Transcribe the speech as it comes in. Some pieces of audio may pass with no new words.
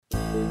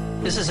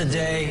This is a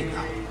day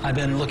I've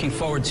been looking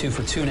forward to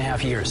for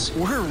 2.5 years.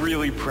 We're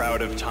really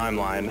proud of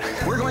Timeline.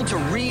 We're going to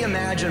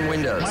reimagine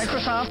Windows.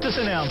 Microsoft is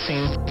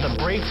announcing the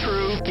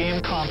breakthrough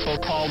game console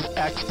called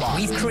Xbox.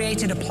 We've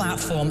created a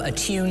platform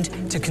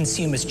attuned to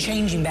consumers'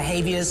 changing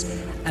behaviors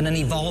and an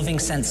evolving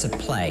sense of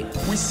play.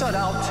 We set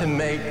out to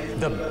make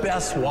the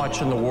best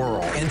watch in the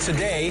world. And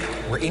today,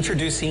 we're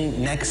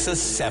introducing Nexus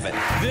 7.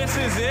 This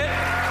is it,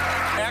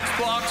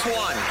 Xbox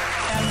One.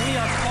 And we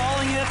are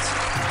calling it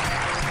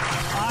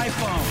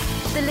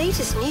iPhone. The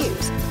latest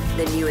news,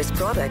 the newest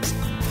products,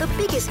 the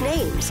biggest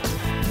names.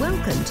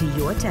 Welcome to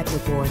Your Tech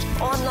Report.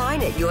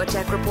 Online at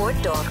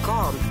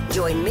YourTechReport.com.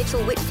 Join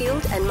Mitchell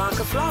Whitfield and Marc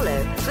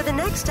Aflalo for the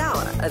next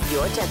hour of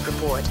Your Tech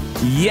Report.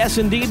 Yes,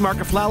 indeed, Marc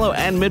Aflalo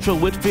and Mitchell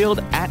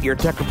Whitfield at Your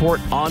Tech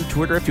Report on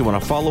Twitter. If you want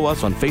to follow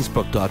us on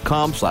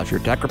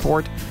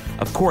Facebook.com/YourTechReport.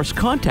 Of course,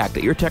 contact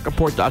at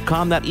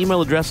YourTechReport.com. That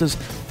email address is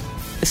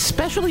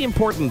especially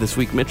important this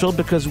week, Mitchell,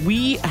 because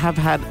we have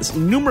had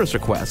numerous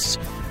requests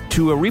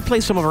to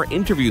replay some of our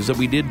interviews that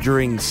we did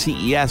during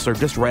CES or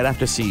just right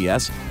after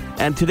CES.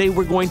 And today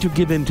we're going to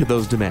give in to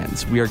those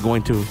demands. We are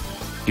going to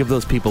give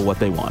those people what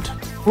they want.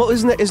 Well,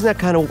 isn't that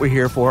kind of what we're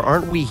here for?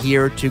 Aren't we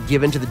here to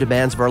give in to the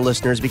demands of our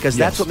listeners? Because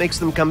that's what makes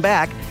them come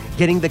back,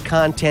 getting the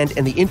content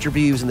and the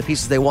interviews and the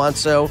pieces they want.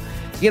 So,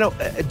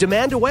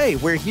 demand away.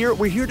 We're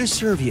here to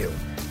serve you,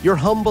 your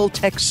humble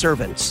tech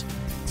servants.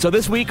 So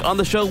this week on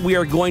the show, we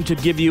are going to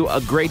give you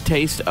a great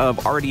taste of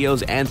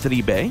Rdio's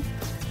Anthony Bay.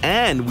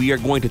 And we are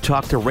going to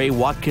talk to Ray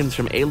Watkins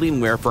from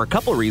Alienware for a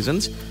couple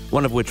reasons,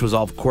 one of which was,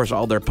 of course,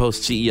 all their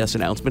post-CES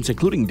announcements,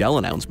 including Dell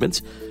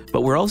announcements.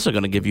 But we're also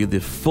going to give you the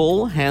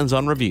full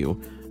hands-on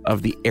review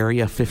of the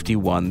Area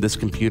 51, this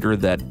computer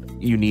that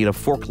you need a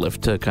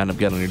forklift to kind of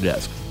get on your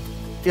desk.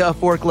 Yeah, a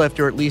forklift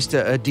or at least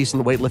a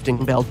decent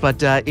weightlifting belt,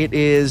 but it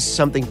is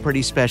something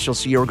pretty special,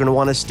 so you're going to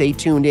want to stay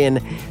tuned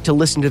in to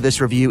listen to this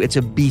review. It's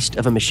a beast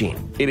of a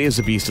machine. It is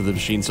a beast of the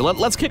machine. So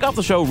let's kick off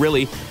the show,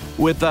 really,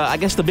 with, I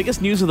guess, the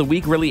biggest news of the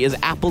week, really, is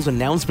Apple's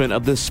announcement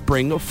of this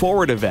Spring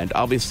Forward event.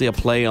 Obviously, a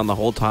play on the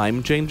whole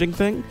time-changing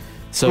thing.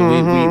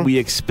 So we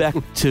expect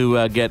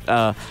to get,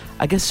 I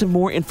guess, some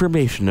more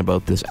information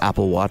about this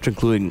Apple Watch,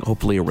 including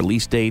hopefully a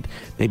release date,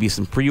 maybe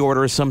some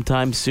pre-orders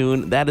sometime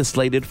soon. That is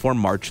slated for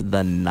March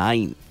the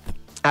 9th.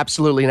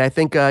 Absolutely, and I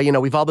think,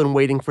 we've all been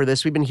waiting for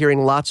this. We've been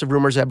hearing lots of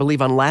rumors. I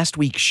believe on last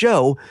week's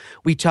show,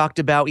 we talked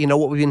about,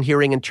 what we've been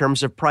hearing in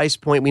terms of price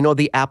point. We know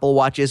the Apple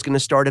Watch is going to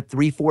start at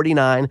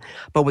 $349,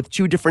 but with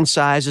 2 different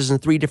sizes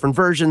and 3 different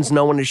versions,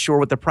 no one is sure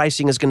what the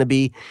pricing is going to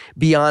be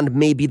beyond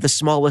maybe the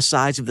smallest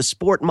size of the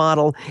Sport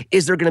model.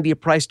 Is there going to be a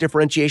price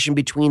differentiation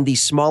between the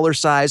smaller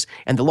size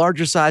and the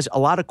larger size? A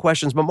lot of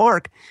questions, but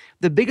Marc,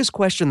 the biggest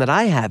question that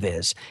I have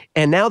is,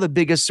 and now the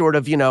biggest sort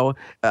of,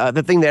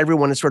 the thing that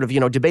everyone is sort of,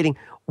 debating,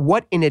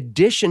 what in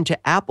addition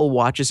to Apple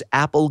Watch is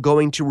Apple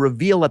going to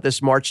reveal at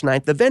this March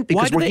 9th event?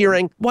 Because we're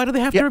hearing... Why do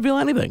they have to reveal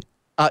anything?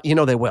 They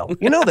will.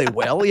 They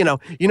will.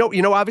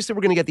 Obviously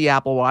we're going to get the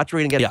Apple Watch. We're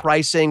going to get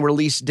pricing,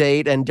 release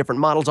date, and different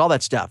models, all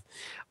that stuff.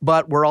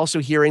 But we're also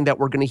hearing that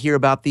we're going to hear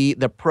about the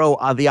Pro,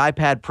 the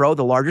iPad Pro,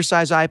 the larger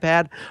size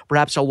iPad,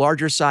 perhaps a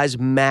larger size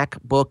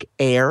MacBook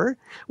Air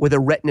with a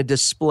Retina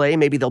display.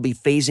 Maybe they'll be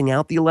phasing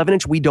out the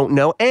 11-inch. We don't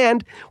know.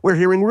 And we're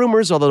hearing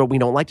rumors, although we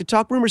don't like to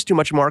talk rumors too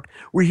much, Marc.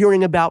 We're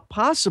hearing about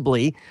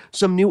possibly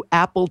some new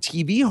Apple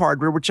TV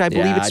hardware, which I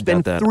believe it's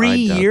been 3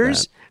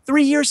 years.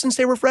 3 years since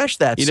they refreshed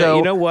that.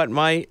 You know what?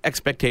 My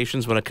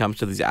expectations when it comes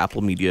to these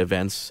Apple media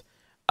events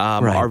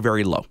are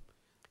very low.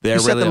 You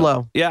set them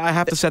low. Yeah, I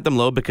have to set them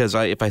low because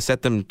if I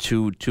set them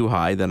too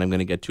high, then I'm going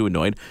to get too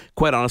annoyed.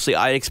 Quite honestly,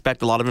 I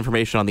expect a lot of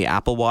information on the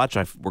Apple Watch.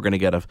 We're going to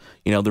get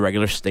the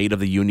regular state of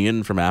the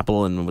union from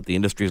Apple and what the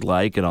industry's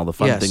like and all the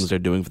fun things they're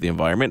doing for the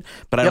environment.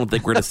 But I don't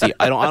think we're going to see.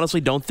 I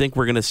honestly don't think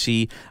we're going to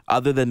see,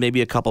 other than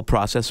maybe a couple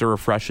processor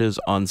refreshes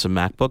on some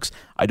MacBooks.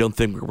 I don't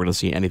think we're going to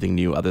see anything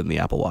new other than the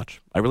Apple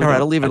Watch. I really. All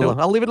right, I'll leave it alone.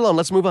 I'll leave it alone.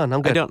 Let's move on.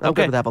 I'm good. I'm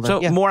good with Apple.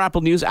 Then. So more Apple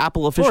news.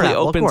 Apple officially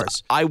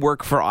opens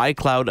iWork for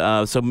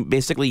iCloud. So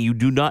basically, you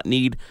do not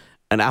need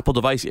an Apple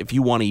device if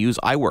you want to use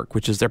iWork,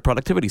 which is their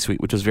productivity suite,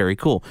 which is very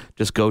cool.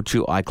 Just go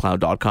to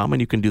iCloud.com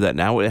and you can do that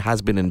now. It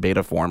has been in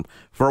beta form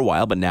for a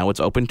while, but now it's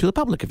open to the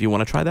public if you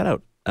want to try that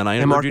out. And I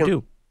encourage you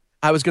to.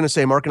 I was going to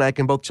say, Marc and I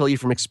can both tell you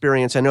from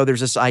experience. I know there's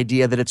this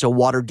idea that it's a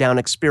watered-down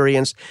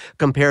experience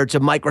compared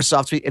to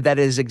Microsoft Suite. That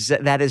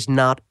is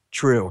not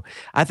true.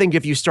 I think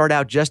if you start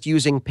out just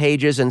using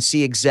Pages and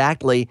see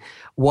exactly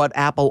what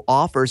Apple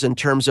offers in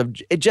terms of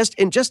just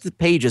the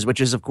Pages,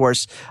 which is, of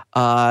course,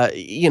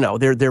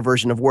 their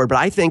version of Word. But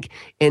I think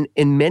in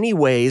many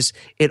ways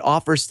it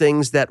offers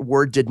things that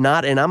Word did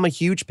not. And I'm a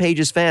huge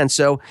Pages fan,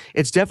 so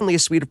it's definitely a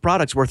suite of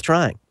products worth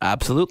trying.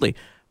 Absolutely.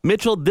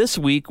 Mitchell, this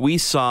week we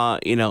saw,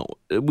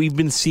 we've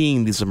been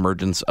seeing this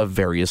emergence of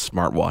various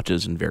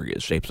smartwatches in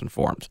various shapes and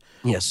forms.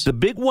 Yes. The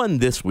big one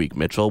this week,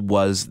 Mitchell,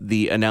 was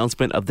the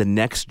announcement of the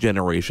next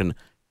generation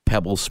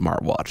Pebble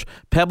smartwatch.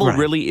 Pebble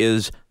really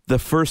is the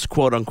first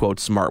quote-unquote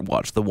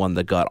smartwatch, the one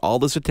that got all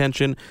this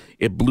attention.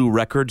 It blew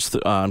records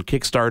on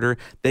Kickstarter.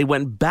 They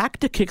went back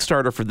to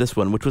Kickstarter for this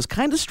one, which was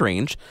kind of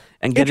strange.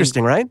 And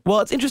interesting, right? Well,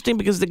 it's interesting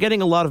because they're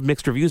getting a lot of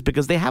mixed reviews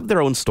because they have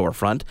their own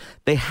storefront.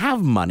 They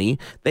have money.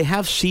 They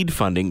have seed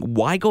funding.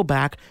 Why go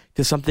back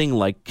to something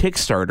like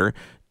Kickstarter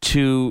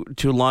to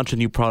launch a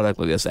new product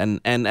like this?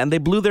 And they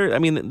blew their, I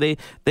mean, they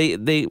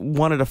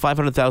wanted a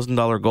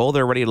 $500,000 goal.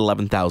 They're already at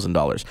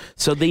 $11,000.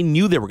 So they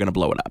knew they were going to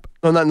blow it up.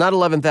 Well, not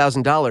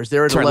 $11,000.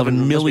 They're at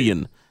 $11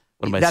 million.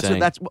 What am I saying?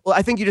 Well,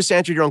 I think you just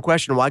answered your own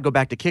question. Why go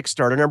back to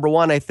Kickstarter? Number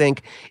one, I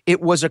think it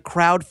was a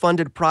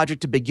crowd-funded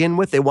project to begin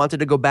with. They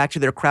wanted to go back to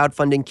their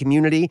crowdfunding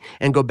community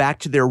and go back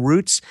to their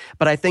roots.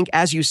 But I think,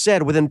 as you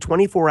said, within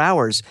 24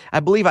 hours, I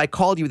believe I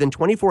called you within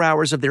 24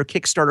 hours of their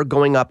Kickstarter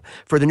going up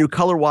for the new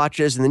color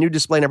watches and the new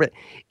display and everything,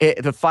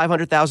 the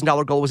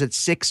 $500,000 goal was at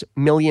 $6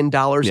 million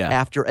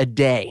after a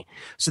day.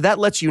 So that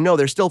lets you know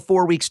there's still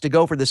 4 weeks to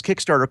go for this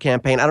Kickstarter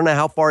campaign. I don't know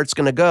how far it's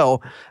going to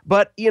go,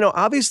 but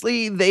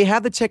obviously they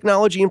have the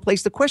technology in place.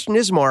 The question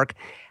is, Marc,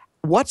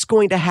 what's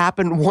going to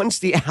happen once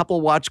the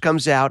Apple Watch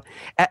comes out?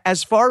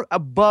 As far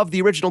above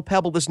the original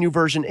Pebble this new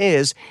version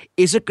is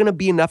it going to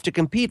be enough to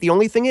compete? The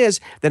only thing is,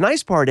 the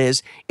nice part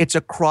is, it's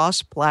a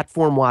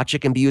cross-platform watch. It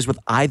can be used with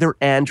either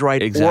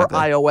Android or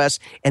iOS,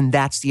 and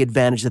that's the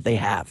advantage that they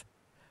have.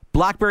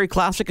 BlackBerry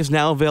Classic is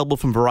now available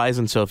from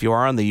Verizon, so if you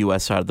are on the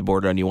U.S. side of the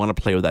border and you want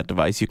to play with that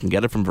device, you can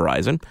get it from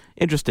Verizon.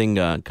 Interesting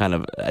kind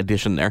of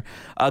addition there.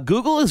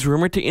 Google is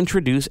rumored to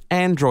introduce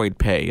Android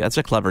Pay. That's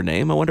a clever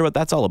name. I wonder what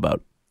that's all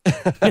about.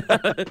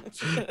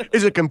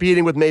 Is it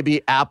competing with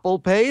maybe Apple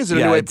Pay? Is it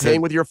a new way of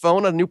paying with your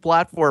phone on a new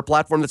platform, a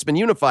platform that's been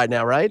unified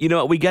now, right?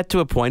 We get to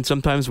a point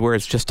sometimes where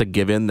it's just a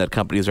given that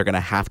companies are going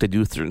to have to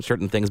do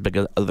certain things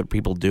because other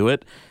people do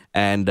it.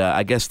 And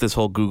I guess this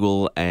whole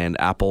Google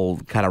and Apple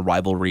kind of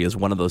rivalry is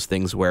one of those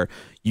things where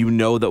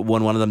that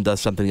when one of them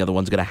does something, the other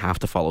one's going to have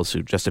to follow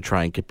suit just to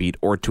try and compete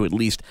or to at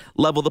least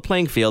level the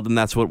playing field. And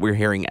that's what we're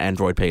hearing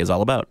Android Pay is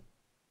all about.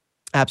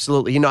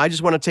 Absolutely. I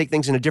just want to take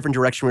things in a different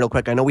direction real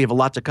quick. I know we have a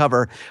lot to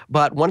cover,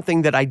 but one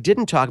thing that I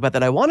didn't talk about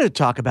that I wanted to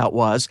talk about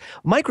was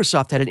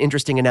Microsoft had an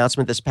interesting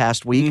announcement this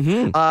past week.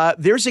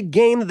 Mm-hmm. There's a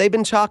game that they've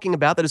been talking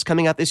about that is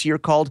coming out this year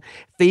called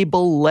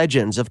Fable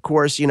Legends. Of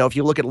course, if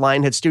you look at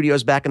Lionhead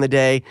Studios back in the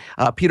day,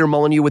 Peter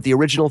Molyneux with the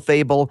original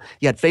Fable,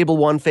 you had Fable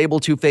 1,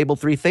 Fable 2, Fable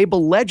 3.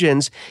 Fable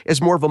Legends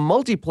is more of a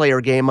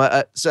multiplayer game,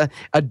 it's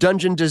a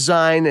dungeon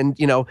design, and,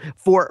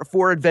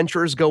 four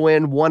adventurers go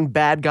in, one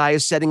bad guy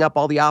is setting up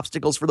all the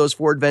obstacles for those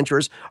four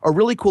adventurers. A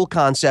really cool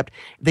concept.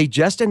 They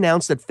just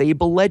announced that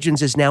Fable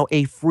Legends is now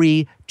a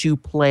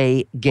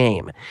free-to-play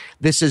game.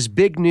 This is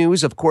big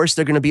news. Of course,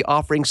 they're going to be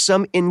offering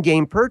some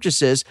in-game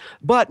purchases,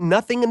 but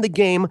nothing in the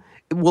game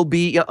will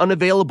be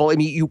unavailable. I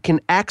mean, you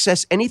can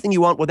access anything you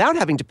want without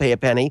having to pay a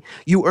penny.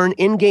 You earn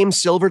in-game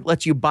silver that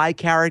lets you buy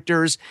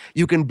characters.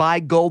 You can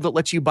buy gold that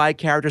lets you buy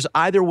characters.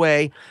 Either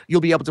way,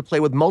 you'll be able to play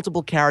with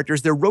multiple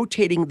characters. They're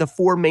rotating the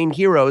four main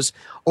heroes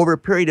over a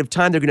period of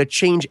time. They're going to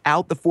change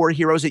out the four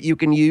heroes that you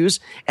can use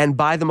and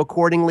buy them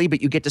accordingly,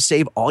 but you get to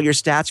save all your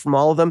stats from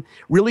all of them.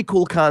 Really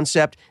cool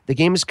concept. The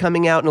game is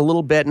coming out in a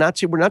little bit.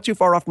 We're not too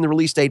far off from the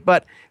release date,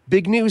 but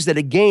big news that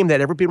a game that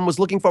everyone was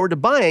looking forward to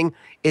buying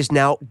is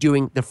now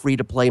doing the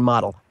free-to-play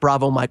model.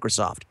 Bravo,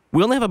 Microsoft.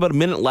 We only have about a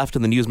minute left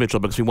in the news, Mitchell,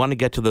 because we want to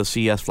get to those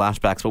CES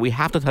flashbacks, but we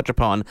have to touch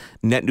upon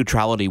net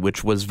neutrality,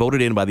 which was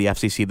voted in by the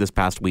FCC this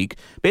past week.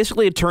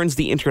 Basically, it turns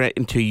the internet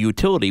into a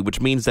utility, which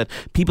means that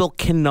people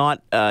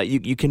cannot,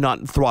 you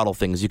cannot throttle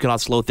things, you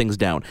cannot slow things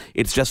down.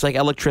 It's just like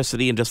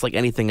electricity and just like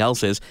anything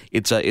else is.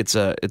 It's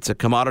a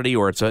commodity,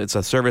 or it's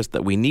a service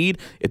that we need.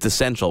 It's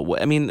essential.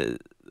 I mean,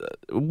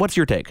 what's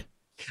your take?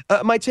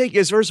 My take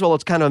is, first of all,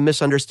 it's kind of a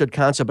misunderstood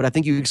concept, but I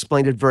think you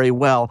explained it very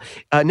well.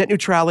 Net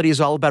neutrality is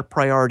all about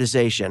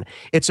prioritization.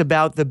 It's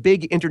about the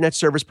big internet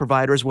service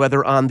providers,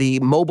 whether on the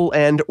mobile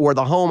end or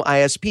the home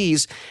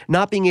ISPs,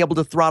 not being able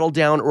to throttle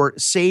down or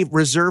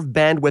reserve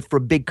bandwidth for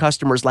big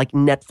customers like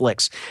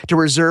Netflix, to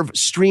reserve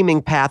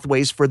streaming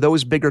pathways for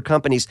those bigger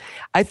companies.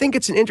 I think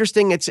it's an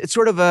interesting, it's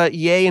sort of a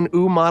yay and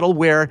ooh model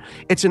where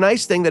it's a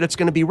nice thing that it's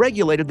going to be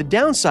regulated. The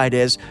downside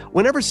is,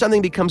 whenever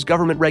something becomes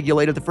government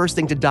regulated, the first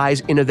thing to die is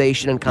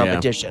innovation and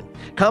competition.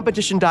 Yeah.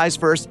 Competition dies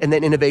first, and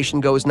then innovation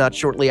goes not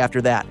shortly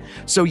after that.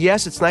 So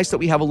yes, it's nice that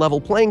we have a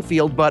level playing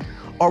field, but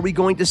are we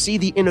going to see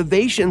the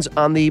innovations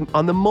on the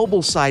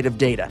mobile side of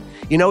data?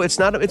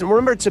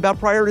 Remember, it's about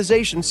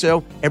prioritization,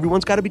 so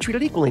everyone's got to be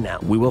treated equally now.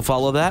 We will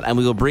follow that, and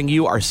we will bring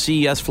you our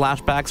CES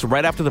flashbacks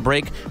right after the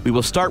break. We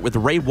will start with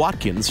Ray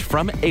Watkins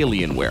from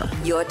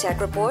Alienware. Your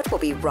Tech Report will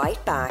be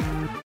right back.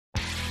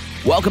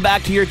 Welcome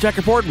back to Your Tech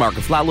Report. Marc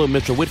Aflalo and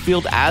Mitchell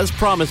Whitfield. As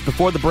promised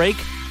before the break,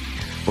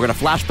 we're going to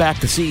flash back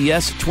to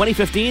CES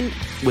 2015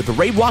 with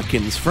Ray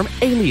Watkins from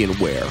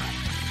Alienware.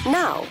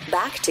 Now,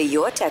 back to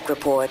Your Tech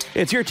Report.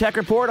 It's Your Tech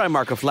Report. I'm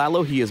Marc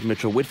Aflalo. He is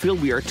Mitchell Whitfield.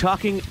 We are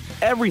talking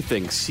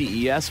everything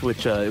CES,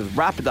 which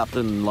wrapped up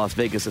in Las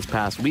Vegas this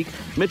past week.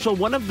 Mitchell,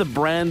 one of the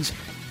brands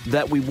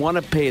that we want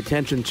to pay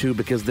attention to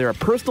because they're a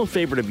personal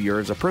favorite of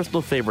yours, a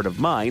personal favorite of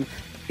mine,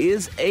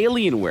 is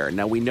Alienware.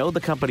 Now, we know the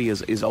company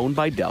is owned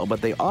by Dell,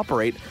 but they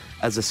operate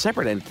as a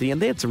separate entity,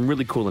 and they had some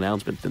really cool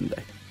announcements, didn't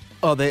they?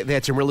 Oh, they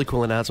had some really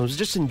cool announcements.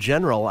 Just in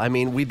general, I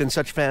mean, we've been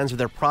such fans of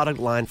their product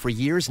line for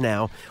years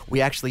now.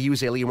 We actually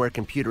use Alienware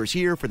computers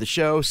here for the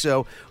show,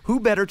 so who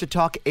better to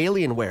talk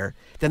Alienware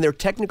than their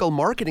technical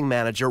marketing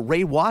manager,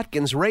 Ray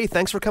Watkins. Ray,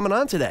 thanks for coming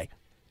on today.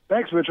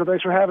 Thanks, Mitchell.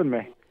 Thanks for having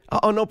me.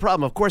 Oh, no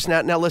problem. Of course.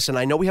 Now, listen,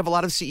 I know we have a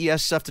lot of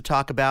CES stuff to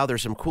talk about.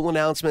 There's some cool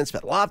announcements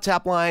about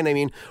laptop line. I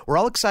mean, we're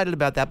all excited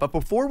about that. But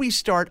before we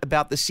start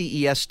about the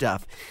CES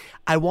stuff,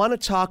 I want to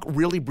talk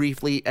really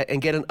briefly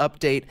and get an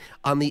update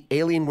on the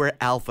Alienware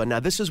Alpha. Now,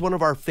 this is one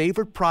of our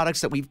favorite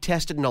products that we've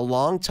tested in a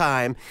long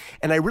time,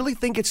 and I really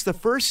think it's the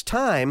first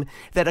time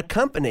that a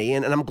company,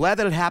 and I'm glad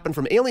that it happened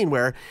from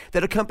Alienware,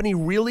 that a company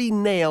really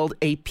nailed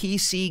a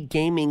PC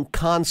gaming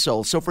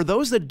console. So for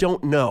those that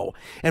don't know,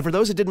 and for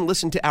those that didn't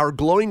listen to our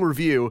glowing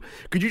review,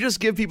 could you just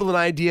give people an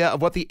idea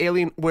of what the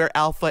Alienware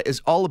Alpha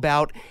is all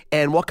about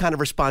and what kind of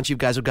response you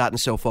guys have gotten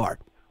so far?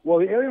 Well,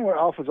 the Alienware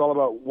Alpha is all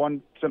about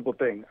one simple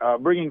thing,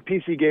 bringing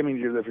PC gaming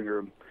to your living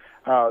room.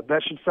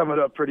 That should sum it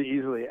up pretty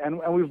easily.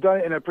 And we've done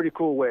it in a pretty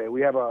cool way.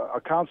 We have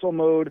a console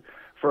mode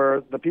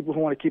for the people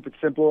who want to keep it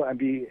simple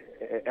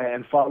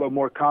and follow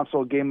more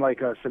console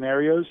game-like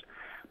scenarios.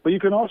 But you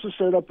can also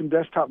set it up in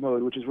desktop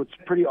mode, which is what's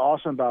pretty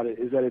awesome about it,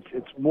 is that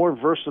it's more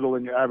versatile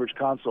than your average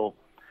console.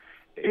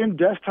 In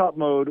desktop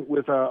mode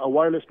with a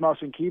wireless mouse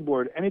and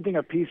keyboard, anything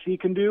a PC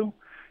can do,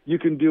 you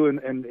can do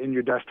in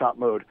your desktop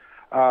mode.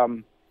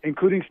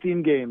 Including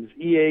Steam games,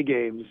 EA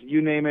games,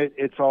 you name it,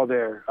 it's all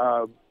there.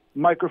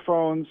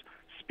 Microphones,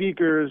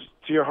 speakers,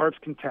 to your heart's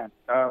content.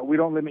 We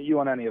don't limit you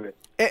on any of it.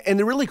 And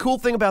the really cool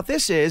thing about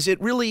this is it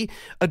really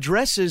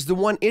addresses the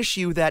one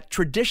issue that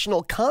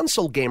traditional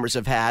console gamers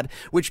have had,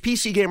 which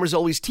PC gamers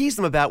always tease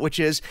them about, which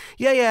is,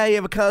 yeah, you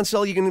have a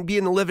console, you can be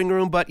in the living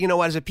room, but, you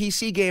know, as a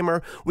PC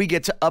gamer, we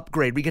get to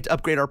upgrade. We get to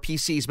upgrade our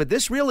PCs. But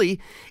this really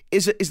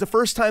is the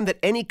first time that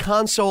any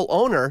console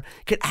owner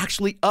can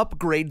actually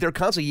upgrade their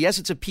console. Yes,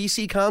 it's a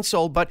PC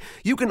console, but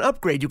you can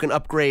upgrade. You can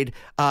upgrade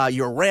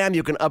your RAM.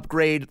 You can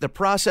upgrade the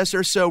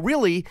processor. So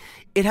really,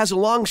 it has a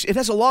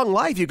long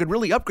life. You could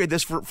really upgrade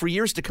this for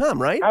years to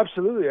come, right?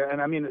 Absolutely.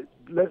 And I mean,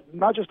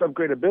 not just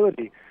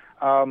upgradability.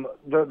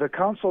 The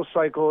console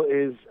cycle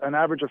is an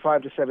average of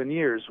 5 to 7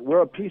 years.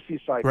 We're a PC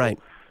cycle. Right.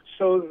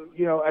 So,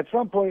 you know, at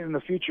some point in the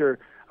future,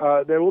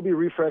 there will be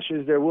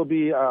refreshes, there will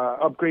be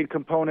upgrade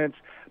components.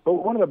 But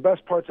one of the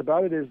best parts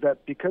about it is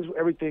that because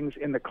everything's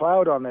in the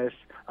cloud on this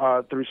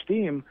through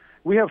Steam,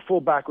 we have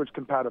full backwards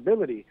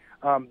compatibility.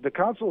 The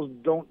consoles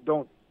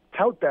don't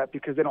tout that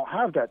because they don't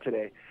have that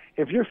today.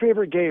 If your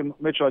favorite game,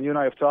 Mitchell, and you and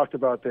I have talked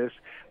about this,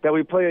 that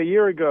we played a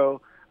year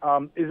ago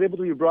is able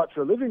to be brought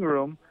to the living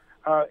room,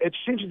 it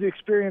changes the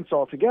experience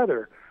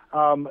altogether.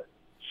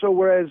 So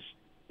whereas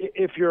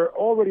if you're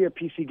already a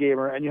PC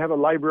gamer and you have a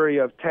library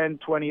of 10,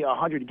 20,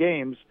 100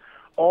 games,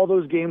 all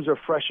those games are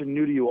fresh and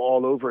new to you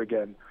all over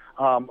again,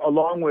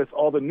 along with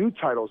all the new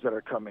titles that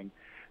are coming.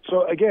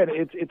 So again,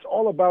 it's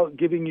all about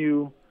giving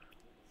you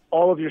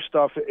all of your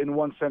stuff in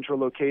one central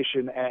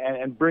location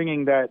and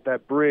bringing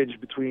that bridge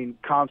between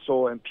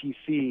console and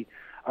PC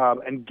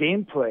and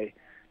gameplay.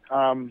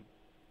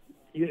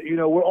 You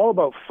know, we're all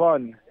about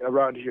fun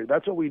around here.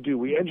 That's what we do.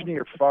 We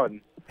engineer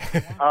fun.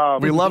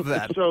 We love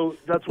that. So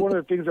that's one of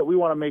the things that we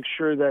want to make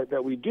sure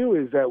that we do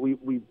is that we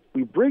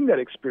bring that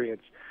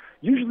experience.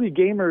 Usually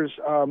gamers,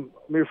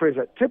 let me rephrase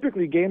that,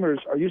 typically gamers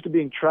are used to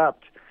being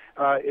trapped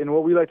in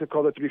what we like to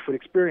call the 3-foot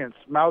experience,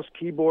 mouse,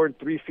 keyboard,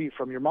 3 feet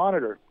from your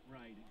monitor.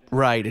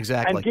 Right,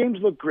 exactly. And games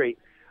look great.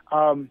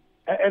 And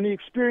the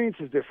experience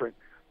is different.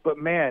 But,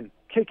 man,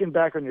 kicking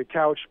back on your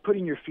couch,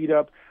 putting your feet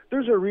up,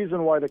 there's a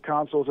reason why the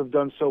consoles have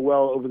done so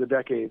well over the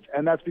decades,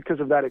 and that's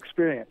because of that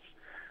experience.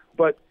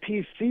 But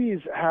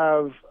PCs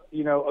have,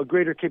 you know, a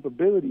greater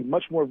capability,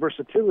 much more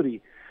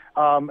versatility.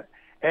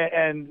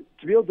 And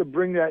to be able to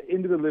bring that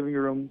into the living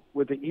room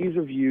with the ease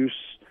of use,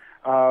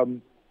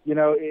 you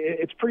know,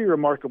 it's pretty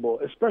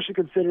remarkable, especially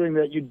considering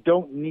that you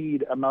don't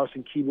need a mouse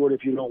and keyboard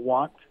if you don't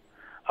want.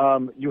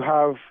 You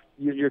have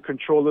your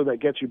controller that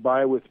gets you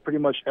by with pretty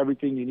much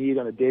everything you need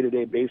on a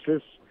day-to-day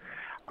basis.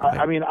 Right.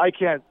 I mean, I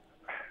can't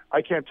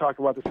talk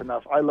about this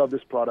enough. I love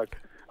this product.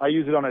 I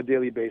use it on a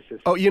daily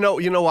basis. Oh, you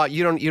know what?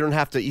 You don't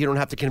have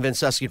to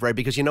convince us, right?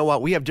 Because you know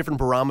what? We have different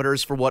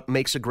barometers for what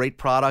makes a great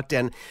product,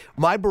 and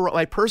my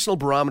personal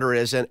barometer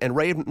is, and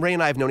Ray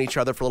and I have known each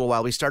other for a little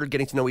while. We started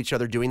getting to know each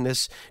other doing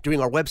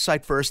our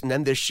website first, and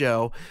then this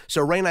show.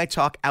 So Ray and I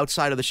talk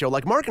outside of the show,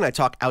 like Marc and I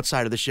talk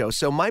outside of the show.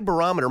 So my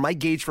barometer, my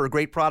gauge for a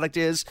great product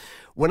is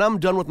when I'm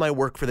done with my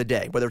work for the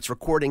day, whether it's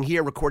recording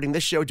here, recording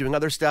this show, doing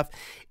other stuff.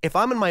 If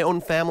I'm in my own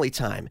family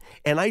time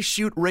and I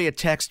shoot Ray a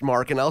text,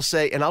 Marc, and I'll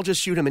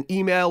just shoot him an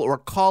email or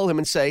call him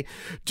and say,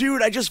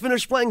 dude, I just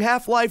finished playing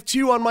Half-Life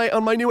 2 on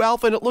my new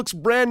Alpha and it looks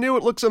brand new.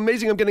 It looks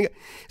amazing. I'm getting it.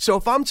 So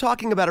if I'm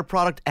talking about a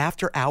product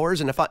after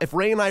hours, and if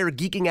Ray and I are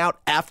geeking out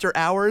after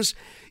hours,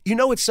 you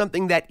know it's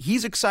something that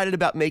he's excited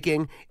about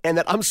making and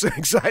that I'm so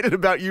excited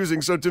about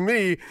using. So to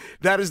me,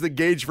 that is the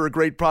gauge for a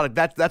great product.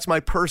 That's my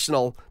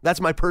personal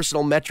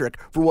metric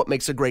for what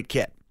makes a great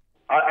kit.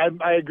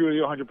 I agree with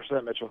you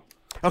 100%, Mitchell.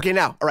 Okay,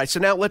 now, all right. So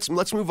now let's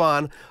move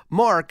on.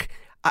 Marc,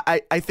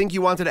 I think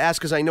you wanted to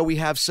ask because I know we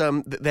have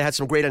they had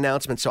some great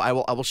announcements. So I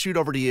will shoot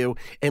over to you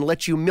and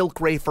let you milk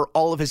Ray for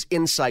all of his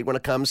insight when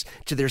it comes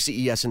to their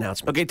CES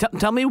announcement. Okay,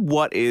 tell me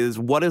what is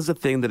the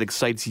thing that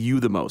excites you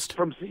the most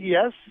from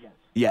CES?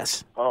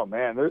 Yes. Oh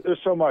man, there's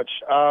so much.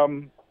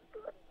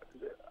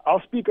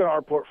 I'll speak on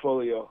our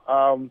portfolio.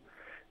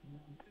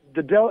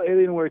 The Dell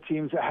Alienware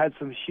teams had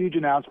some huge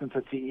announcements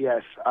at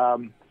CES.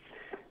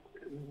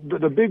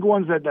 The big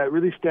ones that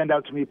really stand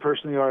out to me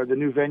personally are the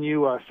new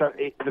Venue,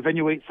 the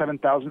Venue 8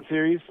 7000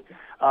 series.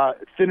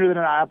 Thinner than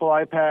an Apple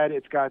iPad.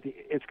 It's got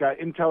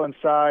Intel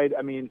inside.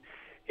 I mean,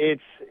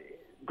 it's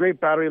great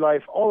battery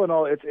life. All in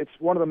all, it's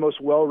one of the most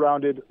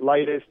well-rounded,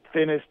 lightest,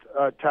 thinnest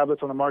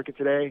tablets on the market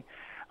today.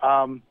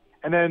 And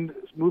then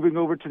moving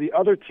over to the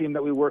other team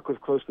that we work with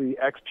closely, the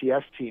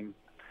XPS team.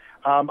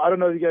 I don't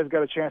know if you guys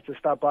got a chance to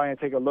stop by and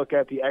take a look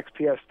at the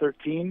XPS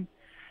 13,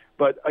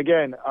 but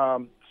again,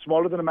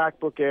 smaller than a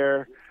MacBook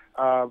Air.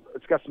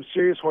 It's got some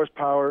serious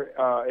horsepower,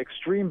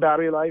 extreme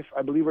battery life.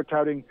 I believe we're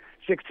touting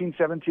 16,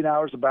 17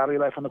 hours of battery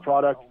life on the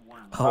product.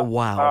 Oh,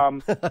 wow.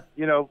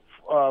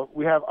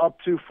 We have up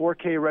to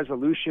 4K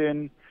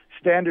resolution,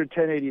 standard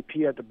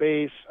 1080p at the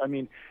base. I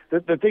mean,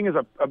 the thing is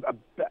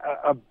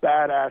a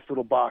badass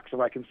little box, if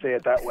I can say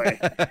it that way.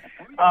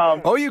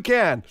 Oh, you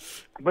can.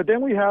 But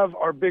then we have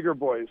our bigger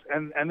boys,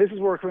 and this is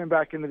where we're coming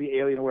back into the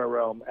Alienware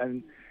realm.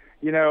 And,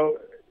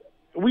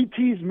 we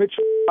tease Mitch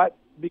a lot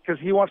because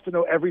he wants to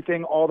know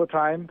everything all the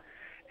time,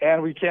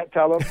 and we can't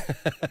tell him.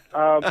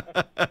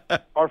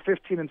 Our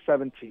 15 and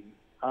 17.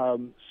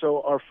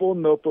 So our full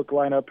notebook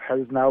lineup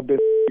has now been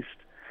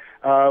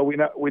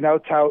released. We now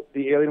tout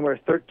the Alienware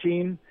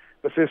 13,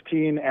 the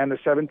 15, and the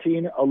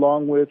 17,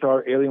 along with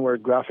our Alienware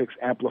graphics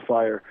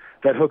amplifier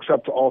that hooks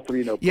up to all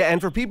three notebooks. Yeah,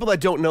 and for people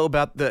that don't know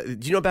about do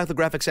you know about the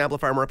graphics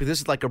amplifier, Marc? This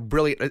is like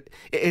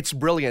it's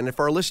brilliant. And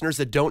for our listeners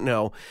that don't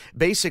know,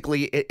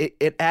 basically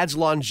it adds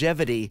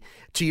longevity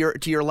to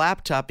your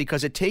laptop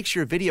because it takes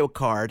your video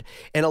card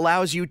and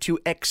allows you to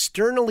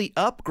externally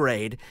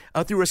upgrade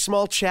through a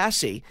small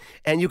chassis.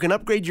 And you can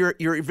upgrade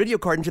your video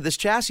card into this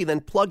chassis, then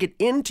plug it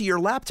into your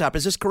laptop.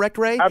 Is this correct,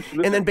 Ray?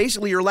 Absolutely. And then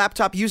basically your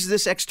laptop uses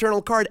this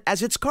external card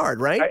as its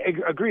card, right?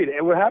 Agreed.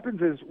 And what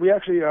happens is we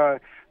actually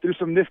through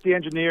some nifty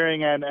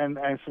engineering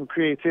and some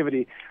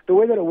creativity. The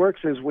way that it works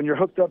is when you're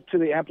hooked up to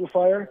the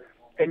amplifier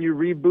and you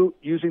reboot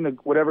using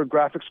whatever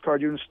graphics card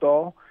you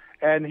install,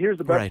 and here's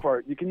the best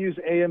part. You can use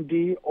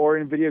AMD or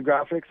NVIDIA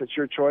graphics. It's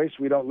your choice.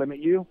 We don't limit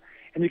you.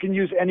 And you can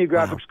use any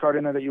graphics card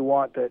in there that you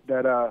want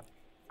that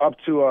up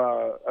to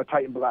a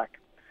Titan Black.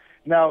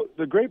 Now,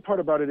 the great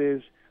part about it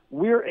is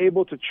we're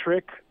able to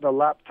trick the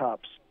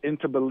laptops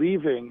into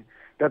believing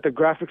that the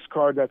graphics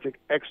card that's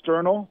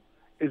external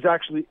is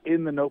actually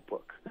in the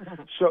notebook.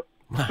 So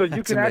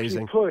you can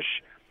actually push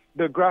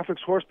the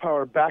graphics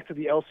horsepower back to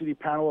the LCD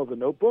panel of the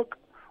notebook,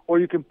 or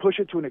you can push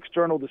it to an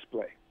external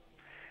display.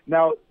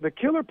 Now, the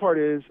killer part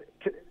is,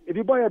 if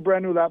you buy a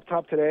brand new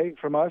laptop today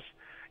from us,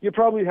 you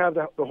probably have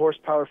the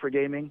horsepower for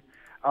gaming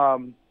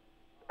at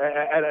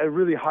a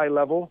really high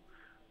level,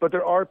 but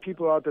there are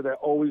people out there that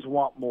always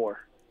want more.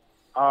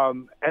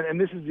 And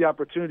this is the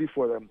opportunity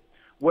for them.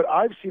 What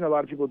I've seen a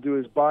lot of people do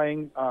is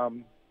buying,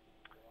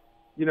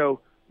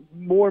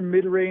 more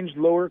mid-range,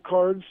 lower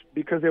cards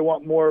because they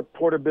want more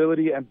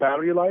portability and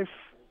battery life.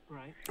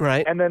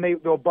 Right. And then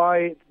they'll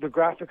buy the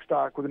graphics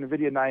stock with an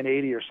NVIDIA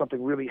 980 or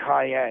something really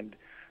high-end.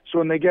 So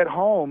when they get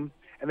home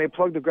and they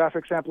plug the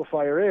graphics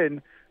amplifier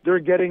in, they're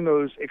getting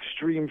those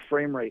extreme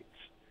frame rates.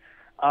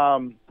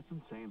 That's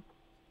insane.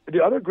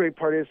 The other great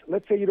part is,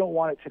 let's say you don't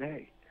want it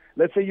today.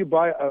 Let's say you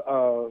buy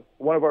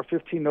one of our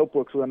 15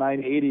 notebooks with a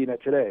 980 in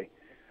it today.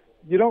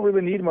 You don't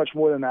really need much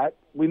more than that.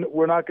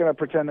 We're not going to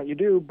pretend that you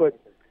do, but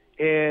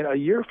in a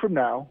year from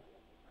now,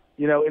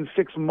 in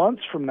 6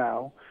 months from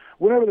now,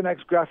 whenever the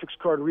next graphics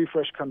card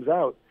refresh comes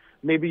out,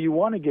 maybe you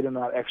want to get in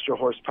that extra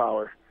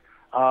horsepower,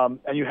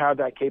 and you have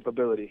that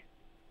capability.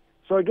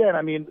 So again,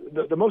 I mean,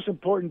 the most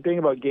important thing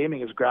about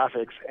gaming is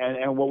graphics,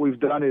 and what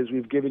we've done is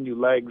we've given you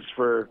legs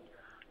for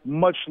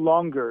much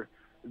longer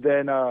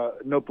than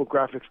notebook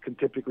graphics can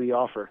typically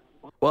offer.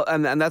 Well,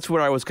 and that's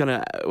where I was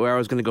gonna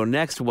go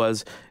next.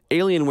 Was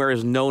Alienware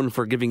is known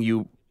for giving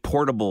you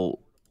portable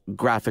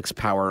graphics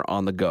power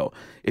on the go.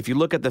 If you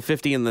look at the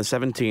 50 and the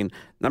 17,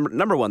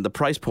 number one, the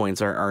price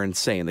points are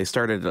insane. They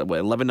started at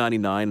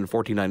 $11.99 and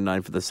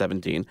 $14.99 for the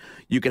 17.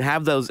 You can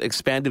have those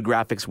expanded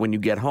graphics when you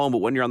get home, but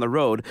when you're on the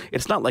road,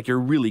 it's not like you're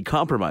really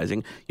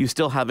compromising. You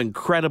still have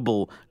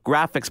incredible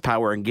graphics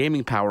power and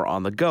gaming power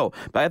on the go.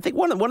 But I think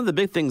one of the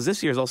big things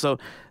this year is also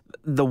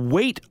the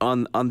weight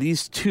on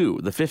these two,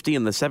 the 50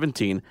 and the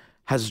 17,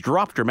 has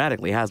dropped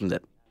dramatically, hasn't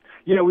it?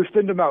 We've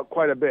thinned them out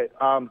quite a bit.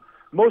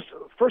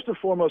 First and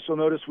foremost, you'll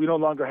notice we no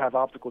longer have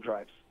optical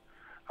drives.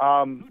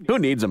 Who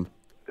needs them?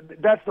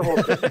 That's the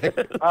whole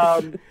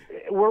thing.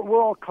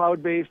 We're all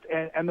cloud-based,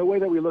 and the way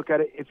that we look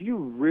at it, if you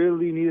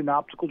really need an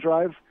optical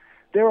drive,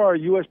 there are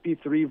USB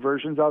 3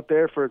 versions out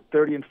there for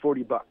 $30 and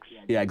 $40.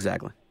 Yeah,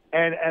 exactly.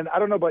 And I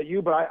don't know about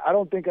you, but I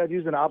don't think I've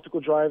used an optical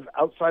drive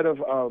outside of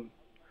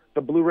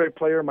the Blu-ray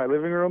player in my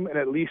living room in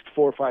at least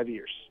 4 or 5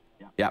 years.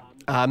 Yeah,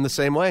 I'm the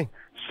same way.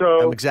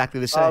 So I'm exactly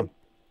the same.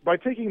 By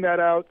taking that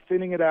out,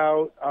 thinning it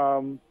out,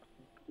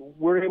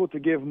 we're able to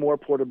give more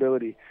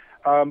portability.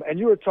 And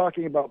you were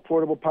talking about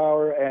portable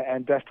power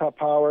and desktop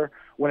power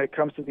when it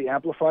comes to the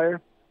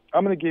amplifier.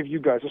 I'm going to give you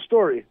guys a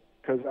story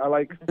because I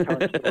like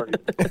telling stories.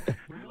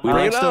 We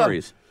like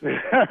stories.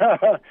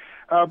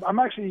 I'm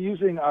actually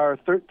using our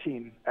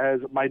 13 as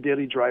my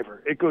daily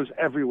driver. It goes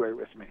everywhere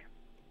with me.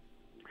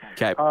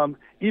 Okay.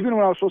 Even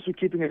when I was supposed to be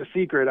keeping it a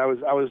secret, I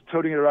was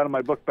toting it around in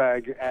my book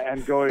bag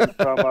and going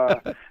from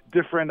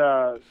different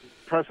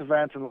press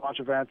events and launch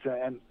events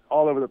and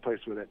all over the place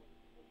with it.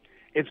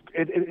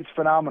 It's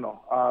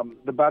phenomenal.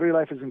 The battery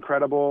life is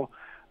incredible,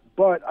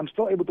 but I'm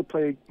still able to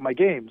play my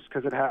games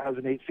because it has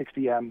an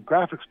 860M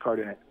graphics card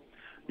in it.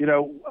 You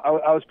know,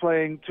 I was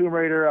playing Tomb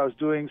Raider. I was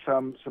doing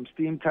some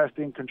Steam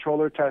testing,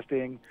 controller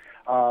testing.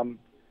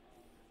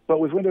 But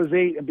with Windows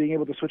 8 and being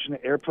able to switch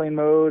into airplane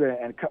mode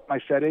and cut my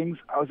settings,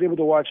 I was able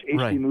to watch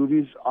HD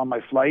movies on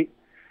my flight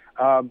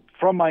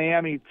from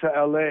Miami to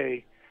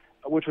LA,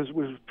 which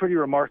was pretty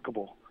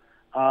remarkable.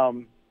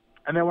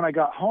 And then when I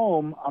got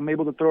home, I'm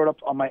able to throw it up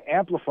on my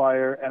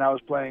amplifier, and I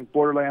was playing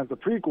Borderlands the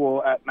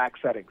prequel at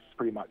max settings,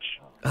 pretty much.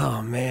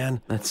 Oh,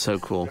 man. That's so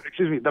cool.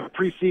 Excuse me, the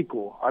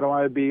pre-sequel. I don't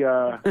want to be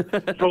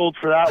sold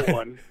for that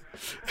one.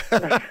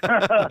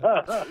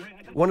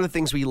 One of the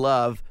things we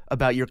love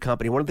about your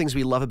company, one of the things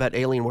we love about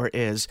Alienware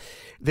is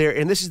there,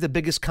 and this is the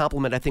biggest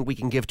compliment I think we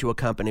can give to a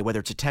company, whether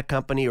it's a tech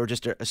company or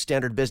just a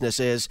standard business,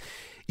 is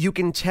you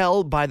can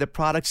tell by the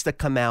products that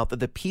come out that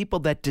the people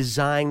that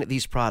design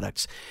these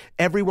products,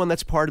 everyone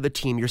that's part of the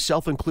team,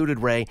 yourself included,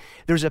 Ray,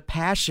 there's a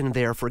passion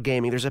there for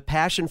gaming. There's a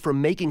passion for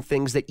making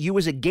things that you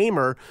as a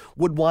gamer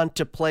would want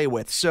to play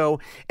with. So,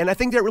 and I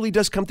think that really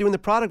does come through in the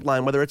product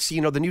line, whether it's, the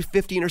new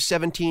 15 or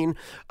 17,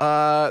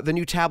 the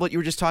new tablet you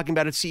were just talking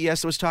about at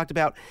CES that was talked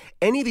about.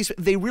 Any of these,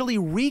 they really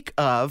reek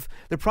of,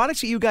 the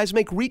products that you guys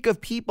make reek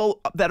of people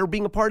that are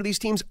being a part of these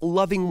teams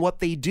loving what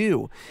they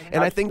do.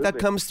 And I think that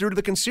comes through to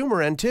the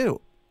consumer end too.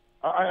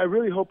 I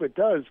really hope it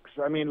does,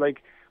 because, I mean,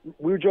 like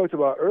we joked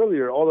about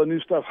earlier, all the new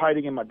stuff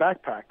hiding in my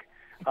backpack.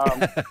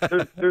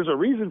 There's a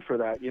reason for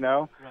that,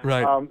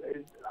 Right.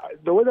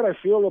 The way that I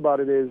feel about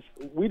it is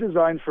we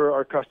design for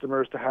our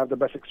customers to have the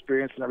best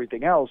experience and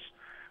everything else.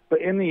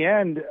 But in the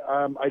end,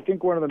 I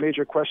think one of the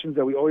major questions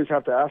that we always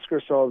have to ask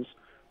ourselves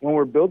when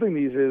we're building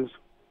these is,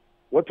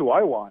 what do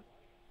I want?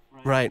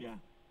 Right.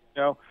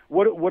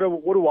 What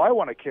do I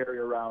want to carry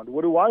around?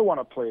 What do I want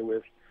to play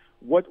with?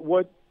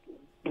 What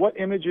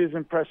images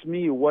impress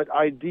me? What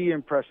ID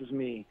impresses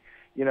me?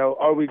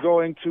 Are we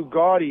going too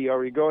gaudy? Are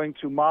we going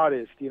too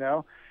modest?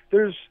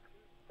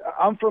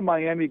 I'm from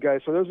Miami,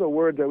 guys, so there's a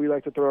word that we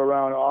like to throw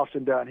around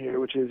often down here,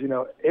 which is,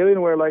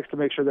 Alienware likes to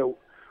make sure that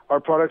our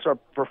products are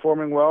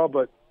performing well,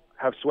 but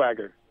have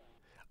swagger.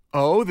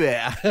 Oh,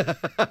 there.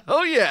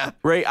 Oh, yeah.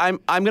 Ray, I'm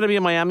going to be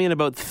in Miami in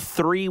about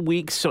 3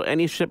 weeks, so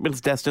any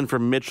shipments destined for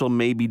Mitchell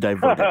may be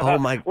diverted. Oh,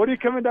 my. What are you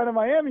coming down to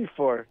Miami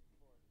for?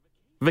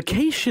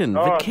 Vacation.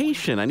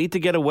 I need to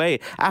get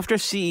away. After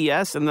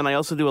CES, and then I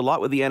also do a lot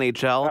with the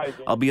NHL.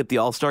 I'll be at the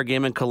All-Star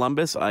game in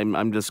Columbus.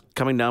 I'm just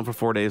coming down for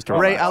 4 days to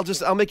Ray,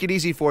 I'll make it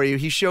easy for you.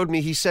 He sent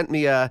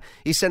me a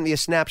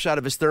snapshot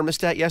of his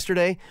thermostat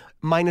yesterday,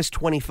 minus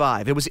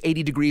 25. It was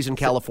 80 degrees in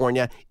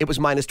California. It was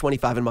minus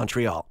 25 in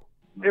Montreal.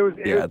 It was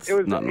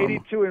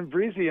 82 and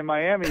breezy in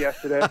Miami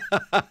yesterday.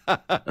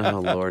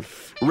 Oh, Lord.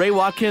 Ray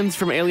Watkins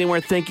from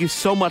Alienware, thank you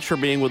so much for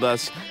being with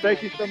us.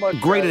 Thank you so much.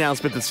 Great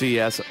announcement at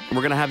CES.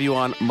 We're going to have you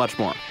on much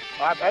more.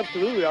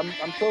 Absolutely. I'm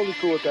totally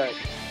cool with that.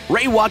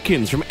 Ray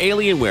Watkins from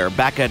Alienware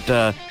back at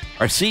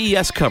our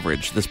CES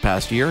coverage this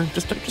past year,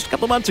 just a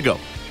couple months ago.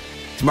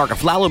 It's Marc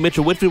Aflalo,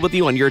 Mitchell Whitfield with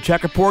you on Your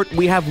Tech Report.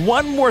 We have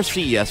one more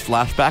CES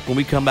flashback when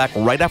we come back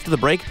right after the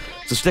break,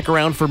 so stick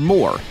around for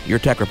more Your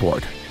Tech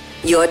Report.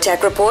 Your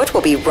Tech Report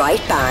will be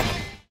right back.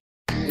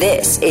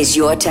 This is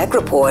Your Tech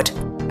Report.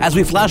 As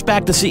we flash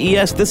back to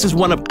CES, this is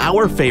one of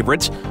our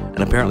favorites, and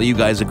apparently you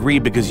guys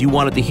agreed because you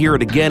wanted to hear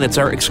it again. It's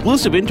our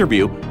exclusive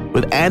interview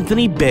with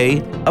Anthony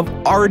Bay of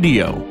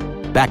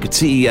Rdio back at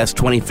CES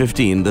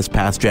 2015 this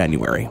past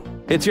January.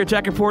 It's Your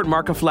Tech Report.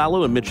 Marc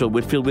Aflalo and Mitchell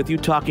Whitfield with you,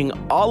 talking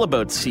all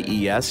about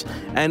CES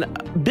and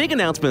big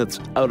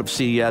announcements out of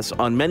CES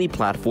on many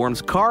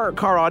platforms. Car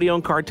audio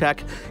and car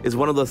tech is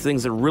one of those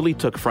things that really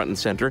took front and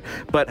center.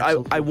 But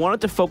I wanted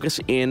to focus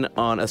in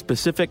on a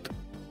specific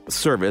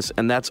service,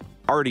 and that's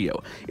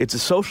Rdio. It's a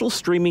social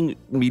streaming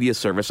media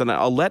service, and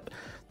I'll let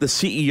the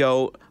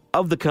CEO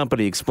of the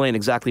company explain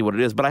exactly what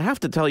it is, but I have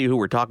to tell you who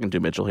we're talking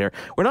to, Mitchell, here.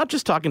 We're not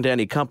just talking to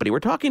any company.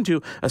 We're talking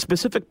to a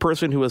specific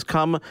person who has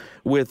come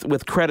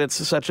with credits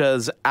such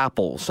as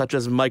Apple, such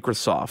as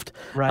Microsoft,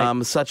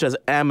 such as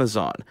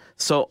Amazon.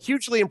 So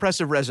hugely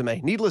impressive resume.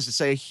 Needless to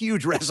say, a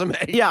huge resume.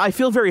 Yeah, I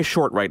feel very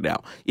short right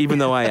now, even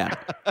though I am.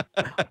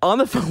 On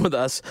the phone with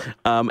us,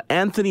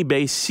 Anthony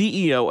Bay,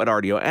 CEO at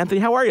Rdio.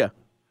 Anthony, how are you?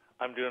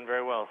 I'm doing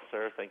very well,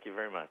 sir. Thank you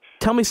very much.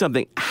 Tell me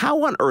something.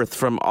 How on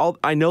earth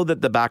I know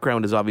that the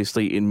background is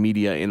obviously in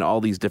media in all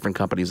these different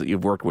companies that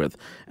you've worked with,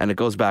 and it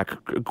goes back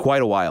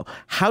quite a while.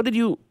 How did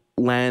you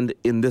land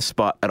in this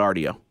spot at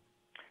Rdio?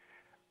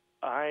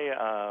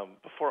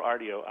 Before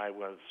Rdio, I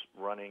was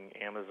running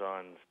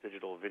Amazon's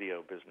digital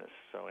video business,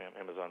 so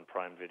Amazon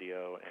Prime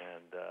Video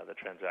and the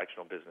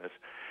transactional business.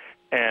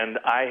 And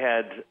I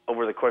had,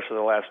 over the course of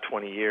the last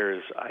 20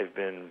 years, I've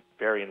been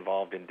very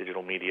involved in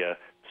digital media,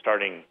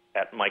 starting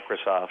at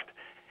Microsoft,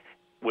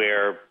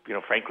 where,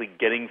 frankly,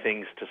 getting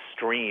things to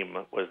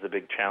stream was the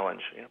big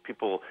challenge.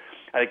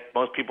 I think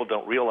most people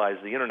don't realize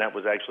the internet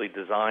was actually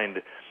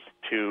designed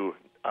to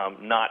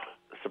not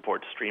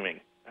support streaming.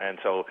 And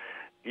so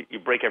you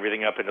break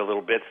everything up into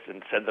little bits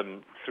and send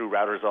them through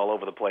routers all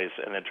over the place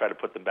and then try to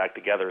put them back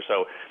together.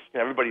 So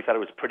everybody thought it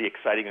was pretty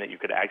exciting that you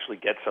could actually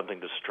get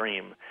something to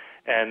stream.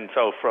 And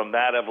so from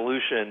that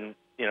evolution,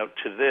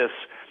 to this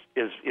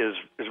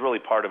is really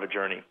part of a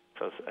journey.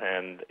 So,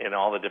 and in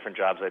all the different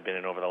jobs I've been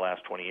in over the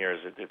last 20 years,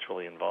 it's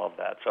really involved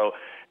that. So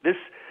this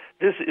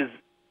is,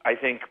 I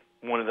think,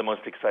 one of the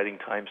most exciting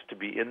times to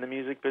be in the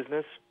music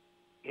business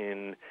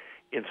in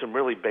some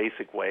really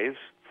basic ways.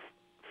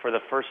 For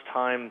the first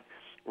time,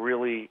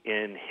 really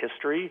in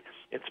history,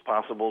 it's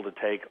possible to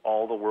take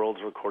all the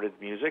world's recorded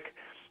music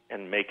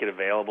and make it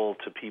available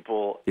to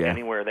people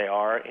anywhere they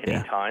are,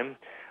 anytime,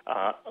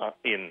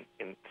 in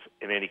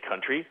any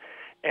country,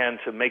 and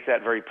to make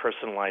that very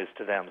personalized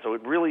to them. So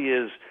it really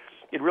is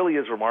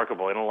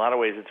remarkable. In a lot of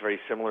ways, it's very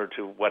similar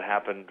to what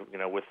happened,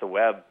 with the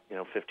web,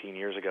 15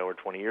 years ago or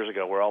 20 years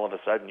ago, where all of a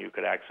sudden you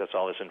could access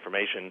all this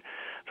information.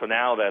 So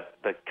now that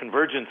the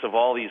convergence of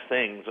all these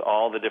things,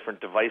 all the different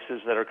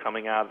devices that are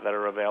coming out that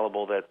are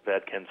available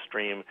that can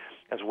stream,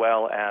 as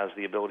well as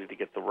the ability to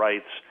get the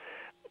rights,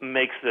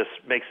 makes this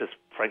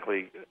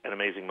frankly an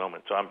amazing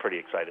moment. So I'm pretty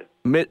excited.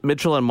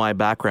 Mitchell and my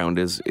background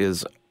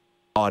is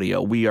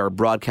audio. We are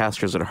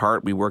broadcasters at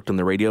heart. We worked in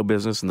the radio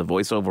business and the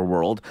voiceover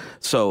world.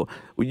 So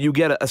you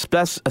get a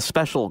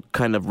special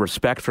kind of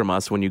respect from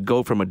us when you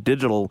go from a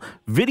digital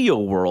video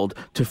world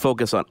to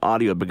focus on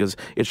audio, because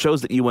it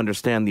shows that you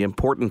understand the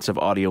importance of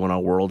audio in our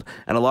world,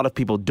 and a lot of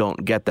people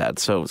don't get that.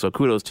 So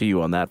kudos to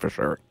you on that for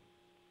sure.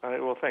 All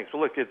right, well, thanks.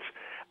 Well, look,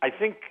 I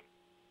think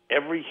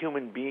every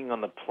human being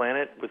on the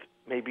planet, with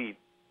maybe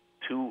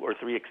 2 or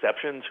 3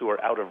 exceptions who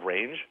are out of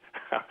range,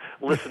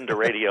 listen to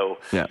radio.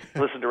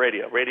 Listen to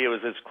radio. Radio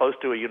is as close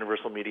to a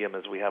universal medium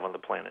as we have on the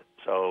planet.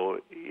 So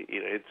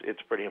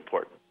it's pretty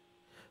important.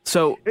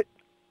 So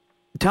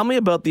tell me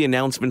about the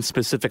announcement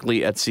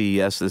specifically at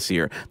CES this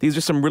year. These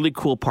are some really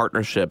cool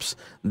partnerships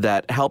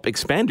that help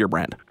expand your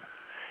brand.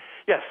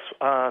 Yes,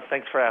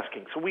 thanks for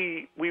asking. So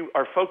we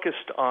are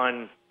focused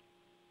on,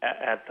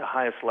 at the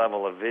highest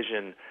level, a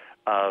vision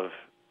of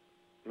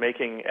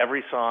making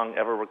every song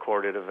ever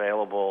recorded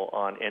available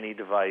on any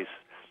device,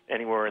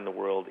 anywhere in the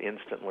world,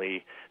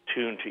 instantly,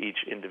 tuned to each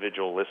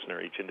individual listener,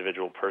 each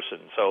individual person.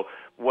 So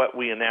what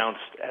we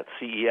announced at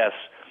CES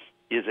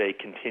is a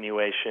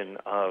continuation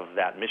of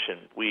that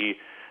mission. We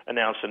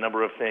announced a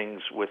number of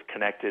things with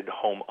connected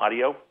home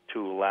audio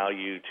to allow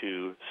you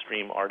to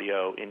stream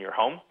audio in your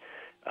home.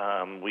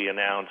 We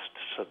announced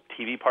some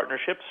TV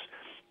partnerships,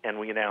 and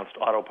we announced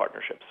auto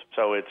partnerships.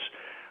 So it's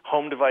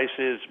home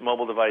devices,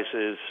 mobile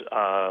devices,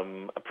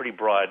 a pretty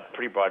broad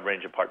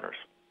range of partners.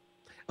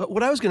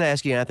 What I was going to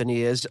ask you,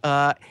 Anthony, is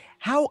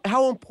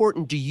how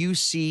important do you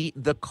see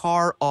the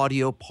car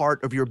audio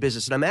part of your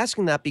business? And I'm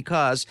asking that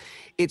because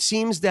it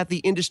seems that the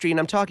industry, and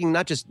I'm talking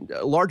not just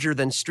larger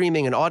than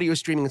streaming and audio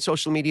streaming and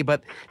social media,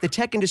 but the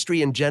tech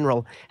industry in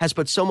general has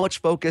put so much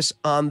focus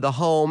on the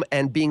home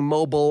and being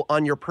mobile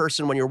on your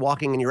person when you're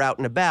walking and you're out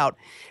and about,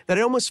 that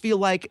I almost feel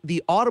like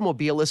the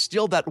automobile is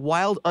still that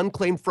wild,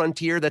 unclaimed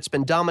frontier that's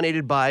been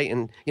dominated by,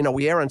 and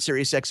we air on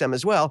Sirius XM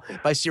as well,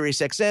 by Sirius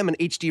XM and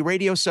HD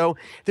radio. So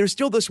there's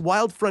still this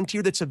wild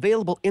frontier that's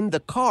available in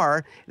the car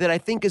that I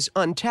think is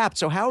untapped.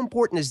 So how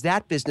important is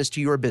that business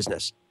to your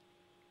business?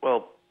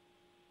 Well,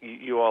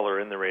 you all are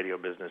in the radio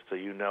business, so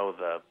you know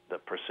the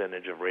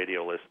percentage of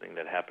radio listening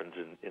that happens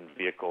in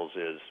vehicles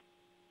is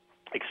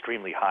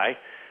extremely high.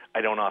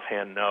 I don't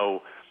offhand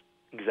know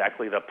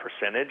exactly the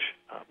percentage,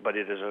 but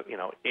it is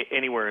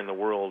anywhere in the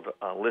world,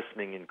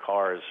 listening in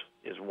cars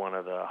is one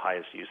of the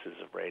highest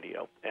uses of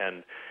radio,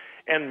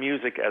 and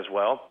music as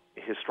well.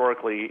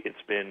 Historically,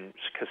 it's been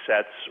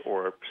cassettes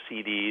or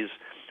CDs,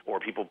 or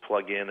people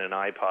plug in an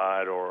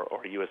iPod or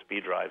a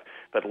USB drive.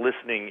 But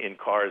listening in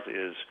cars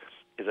is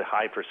a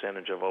high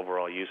percentage of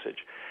overall usage.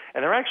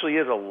 And there actually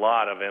is a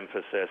lot of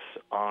emphasis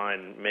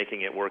on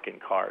making it work in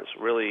cars,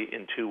 really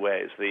in 2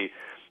 ways. The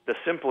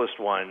simplest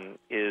one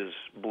is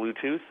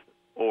Bluetooth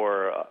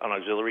or an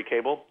auxiliary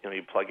cable.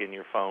 You plug in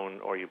your phone,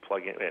 or you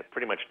plug in,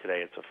 pretty much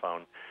today it's a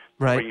phone,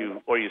 right?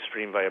 Or you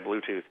stream via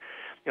Bluetooth.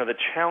 The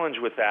challenge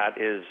with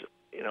that is,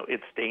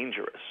 it's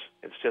dangerous.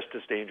 It's just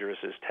as dangerous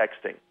as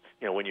texting.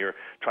 When you're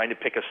trying to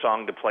pick a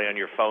song to play on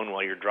your phone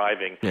while you're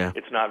driving,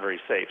 it's not very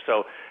safe.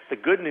 So the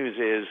good news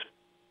is,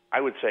 I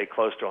would say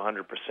close to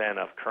 100%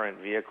 of current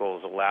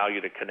vehicles allow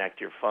you to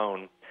connect your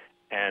phone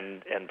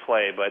and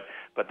play,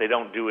 but they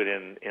don't do it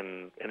in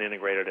an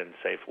integrated and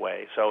safe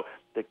way. So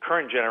the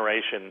current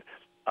generation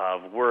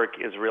of work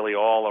is really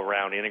all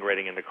around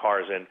integrating into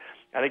cars, and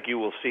I think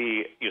you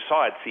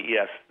saw at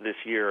CES this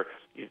year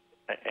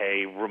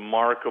a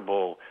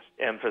remarkable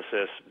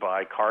emphasis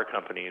by car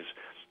companies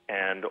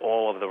and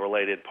all of the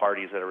related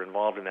parties that are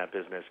involved in that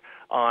business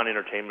on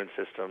entertainment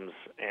systems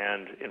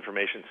and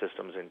information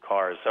systems in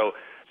cars. So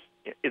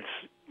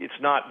it's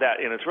not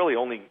that, and it's really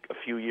only a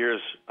few years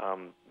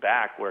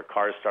back where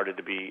cars started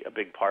to be a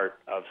big part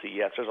of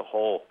CES. There's a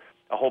whole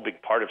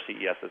big part of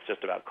CES that's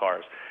just about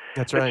cars.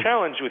 That's right. The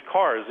challenge with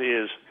cars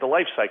is the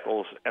life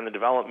cycles and the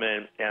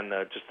development and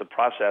just the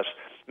process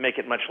make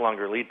it much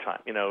longer lead time.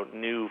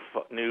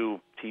 New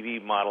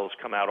TV models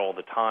come out all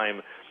the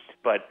time,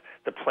 but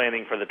the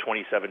planning for the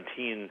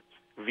 2017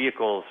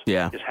 vehicles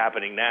is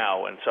happening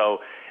now, and so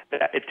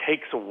it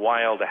takes a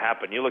while to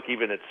happen. You look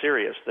even at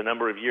Sirius, the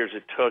number of years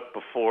it took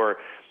before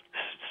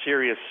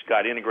Sirius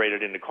got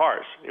integrated into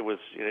cars. It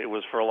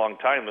was for a long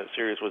time that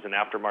Sirius was an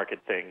aftermarket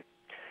thing.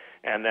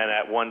 And then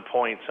at one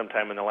point,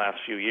 sometime in the last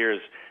few years,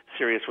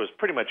 Sirius was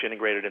pretty much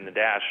integrated in the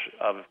dash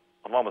of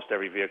almost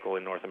every vehicle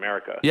in North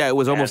America. Yeah, it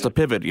was almost a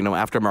pivot.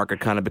 Aftermarket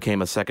kind of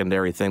became a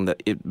secondary thing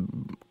that it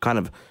kind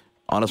of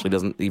honestly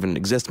doesn't even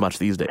exist much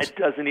these days. It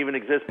doesn't even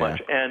exist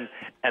much. And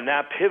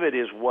that pivot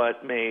is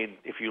what made,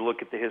 if you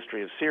look at the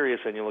history of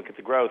Sirius and you look at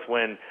the growth,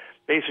 when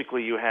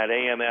basically you had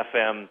AM,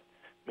 FM,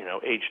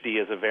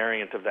 HD as a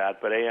variant of that,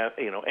 but AM,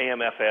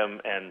 FM,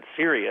 and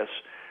Sirius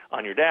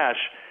on your dash,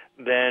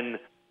 then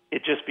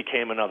it just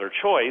became another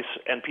choice,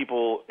 and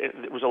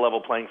it was a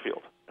level playing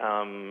field,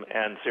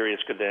 and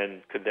Sirius could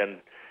then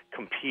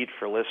compete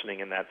for listening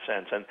in that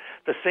sense. And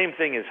the same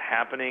thing is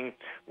happening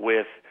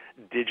with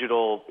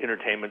digital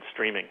entertainment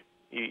streaming.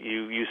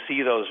 You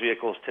see those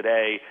vehicles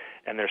today,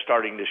 and they're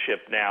starting to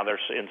ship now.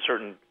 There's in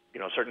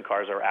certain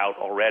cars are out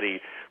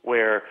already,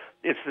 where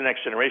it's the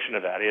next generation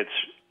of that. It's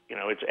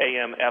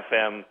AM,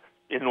 FM.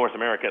 In North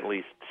America, at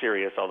least,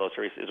 Sirius, although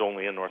Sirius is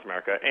only in North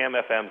America, AM,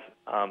 FM,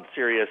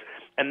 Sirius,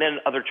 and then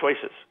other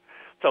choices.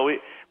 So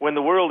when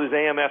the world is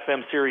AM,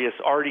 FM, Sirius,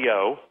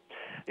 Rdio,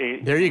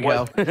 there you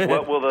go.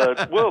 What will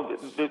that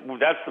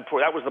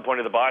was the point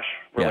of the Bosch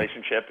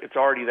relationship. It's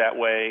already that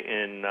way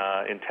in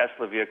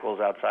Tesla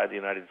vehicles outside the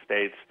United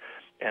States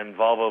and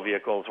Volvo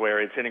vehicles,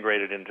 where it's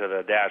integrated into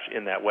the dash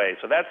in that way.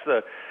 So that's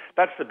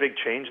the big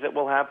change that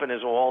will happen.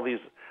 Is all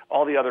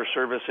the other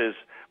services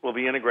will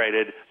be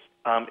integrated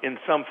in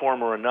some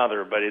form or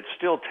another, but it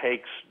still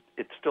takes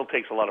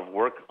a lot of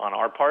work on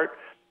our part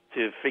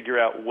to figure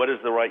out what is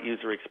the right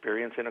user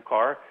experience in a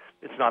car.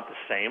 It's not the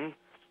same,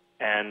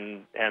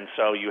 and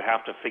so you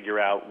have to figure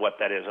out what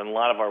that is. And a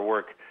lot of our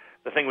work,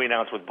 the thing we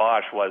announced with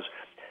Bosch was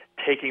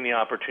taking the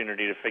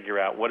opportunity to figure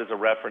out what is a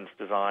reference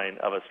design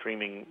of a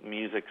streaming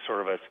music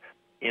service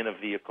in a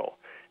vehicle.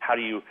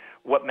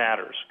 What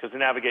matters? Because the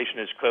navigation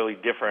is clearly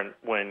different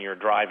when you're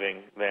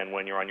driving than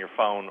when you're on your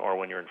phone or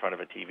when you're in front of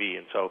a TV,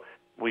 and so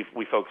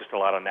we focused a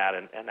lot on that,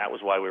 and that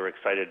was why we were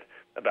excited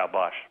about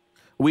Bosch.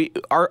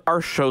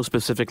 Our show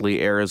specifically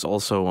airs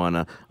also on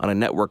a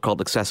network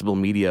called Accessible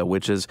Media,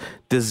 which is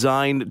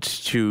designed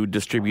to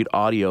distribute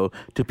audio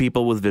to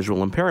people with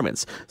visual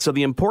impairments. So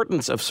the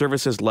importance of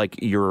services like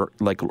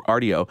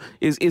Rdio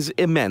is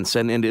immense,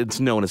 and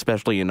it's known,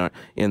 especially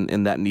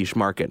in that niche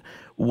market.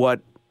 What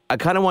I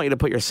kind of want you to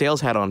put your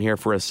sales hat on here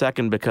for a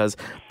second, because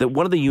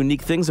one of the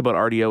unique things about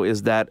Rdio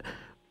is that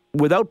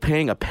without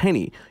paying a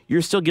penny,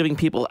 you're still giving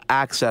people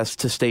access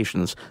to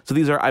stations. So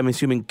these are, I'm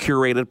assuming,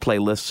 curated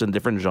playlists in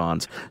different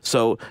genres.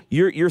 So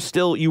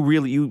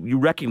you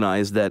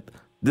recognize that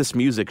this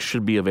music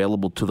should be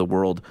available to the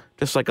world,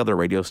 just like other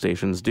radio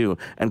stations do.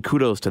 And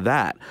kudos to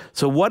that.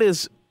 So what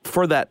is,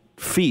 for that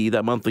fee,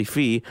 that monthly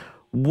fee,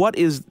 what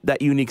is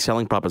that unique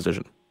selling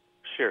proposition?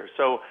 Sure.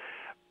 So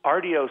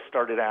Rdio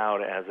started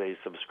out as a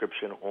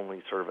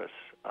subscription-only service.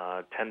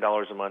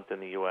 $10 a month in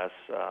the U.S.,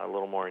 a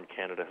little more in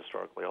Canada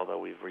historically, although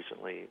we've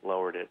recently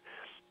lowered it.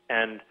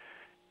 And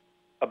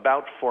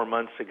about 4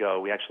 months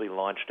ago, we actually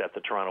launched at the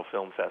Toronto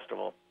Film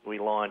Festival. We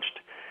launched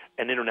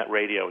an internet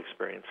radio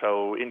experience.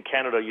 So in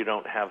Canada, you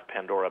don't have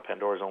Pandora.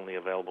 Pandora is only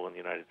available in the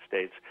United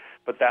States.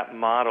 But that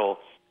model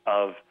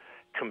of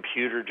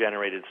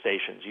computer-generated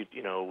stations,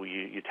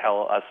 you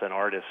tell us an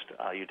artist,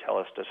 you tell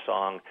us a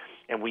song,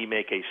 and we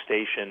make a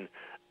station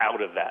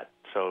out of that.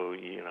 So,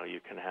 you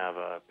can have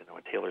a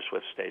Taylor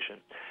Swift station,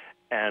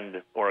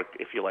 or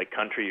if you like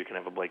country, you can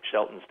have a Blake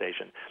Shelton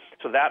station.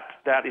 So that,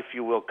 if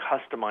you will,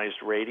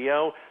 customized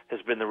radio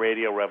has been the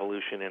radio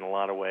revolution in a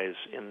lot of ways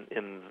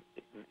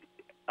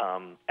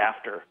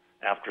after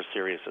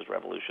Sirius's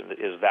revolution,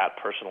 is that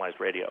personalized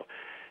radio.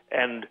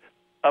 And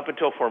up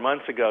until 4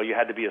 months ago, you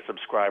had to be a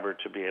subscriber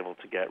to be able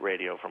to get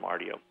radio from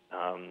Rdio,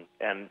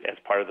 and as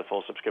part of the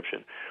full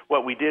subscription.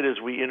 What we did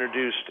is we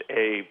introduced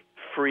a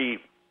free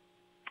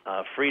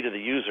to the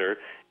user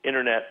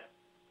internet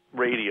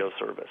radio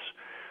service.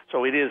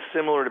 So it is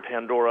similar to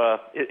Pandora.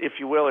 If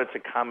you will, it's a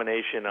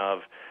combination of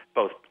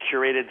both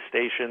curated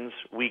stations.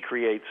 We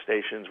create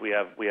stations. We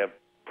have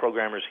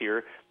programmers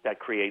here that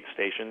create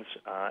stations,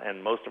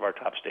 and most of our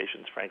top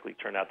stations, frankly,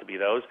 turn out to be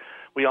those.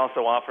 We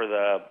also offer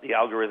the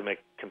algorithmic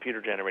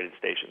computer-generated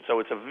stations.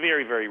 So it's a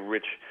very, very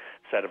rich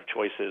set of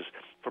choices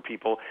for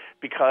people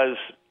because,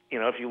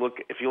 if you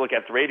look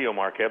at the radio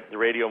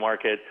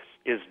market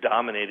is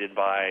dominated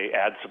by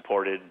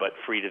ad-supported but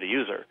free to the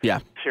user. Yeah.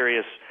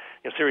 Sirius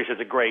is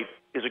a great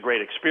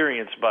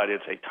experience, but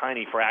it's a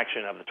tiny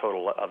fraction of the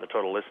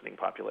total listening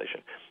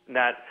population.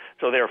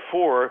 So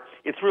therefore,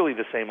 it's really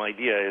the same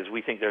idea. Is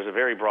we think there's a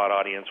very broad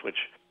audience, which,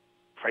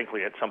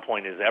 frankly, at some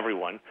point is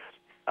everyone,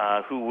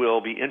 who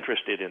will be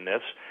interested in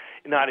this,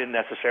 not in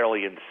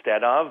necessarily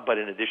instead of, but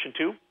in addition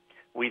to.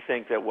 We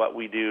think that what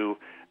we do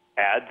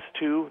adds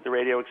to the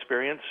radio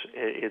experience.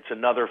 It's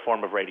another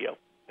form of radio,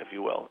 if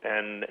you will.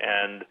 And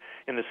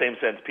in the same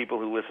sense, people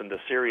who listen to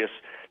Sirius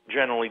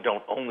generally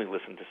don't only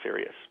listen to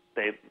Sirius.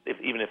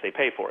 Even if they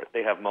pay for it,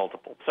 they have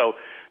multiple. So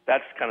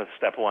that's kind of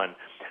step one.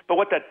 But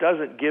what that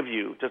doesn't give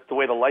you, just the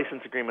way the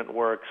license agreement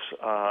works,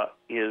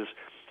 is,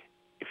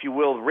 if you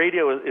will,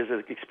 radio is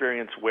an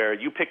experience where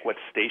you pick what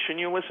station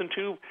you listen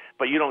to,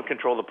 but you don't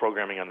control the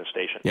programming on the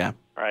station. Yeah.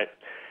 Right?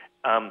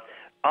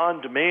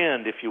 On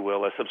demand, if you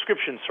will, a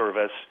subscription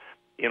service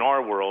in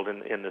our world,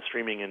 in the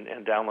streaming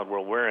and download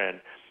world we're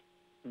in,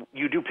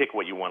 you do pick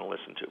what you want to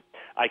listen to.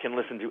 I can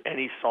listen to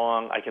any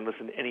song. I can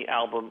listen to any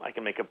album. I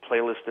can make a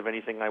playlist of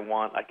anything I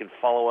want. I can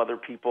follow other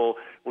people,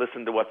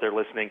 listen to what they're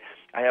listening.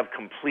 I have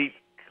complete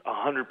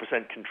 100%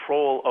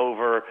 control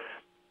over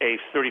a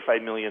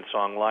 35 million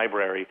song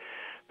library.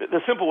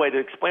 The simple way to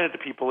explain it to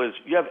people is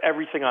you have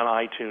everything on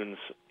iTunes,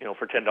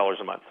 for $10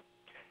 a month.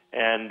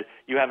 And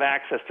you have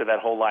access to that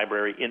whole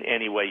library in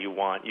any way you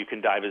want. You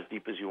can dive as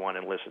deep as you want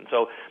and listen.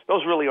 So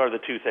those really are the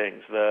two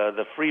things.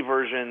 The free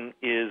version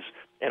is,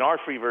 and our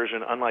free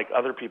version, unlike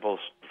other people's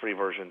free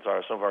versions,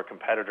 some of our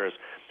competitors,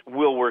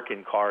 will work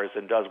in cars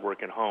and does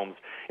work in homes.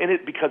 And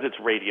because it's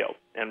radio.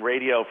 And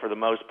radio, for the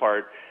most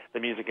part, the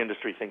music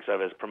industry thinks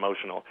of as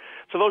promotional.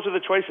 So those are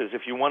the choices.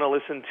 If you want to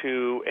listen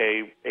to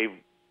a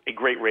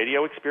great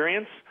radio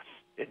experience,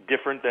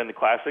 different than the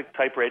classic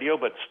type radio,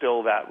 but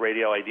still that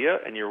radio idea,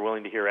 and you're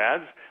willing to hear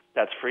ads,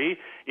 that's free.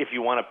 If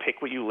you want to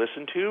pick what you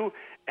listen to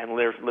and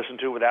listen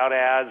to it without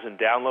ads and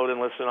download and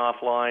listen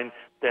offline,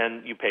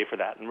 then you pay for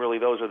that. And really,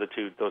 those are the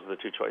two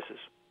choices.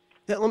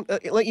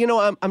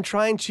 I'm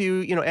trying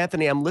to,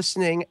 Anthony, I'm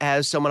listening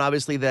as someone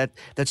obviously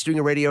that's doing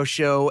a radio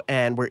show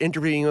and we're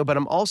interviewing you, but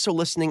I'm also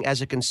listening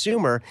as a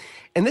consumer.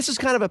 And this is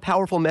kind of a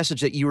powerful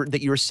message that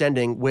you're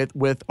sending with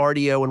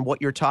Rdio and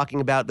what you're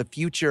talking about the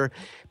future,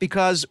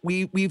 because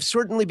we've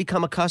certainly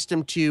become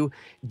accustomed to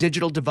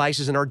digital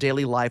devices in our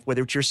daily life,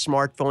 whether it's your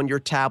smartphone, your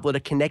tablet, a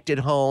connected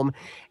home.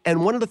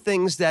 And one of the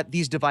things that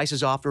these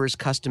devices offer is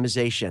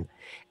customization.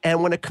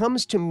 And when it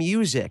comes to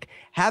music,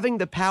 having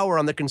the power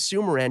on the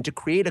consumer end to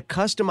create a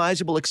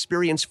customizable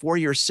experience for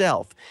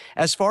yourself,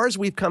 as far as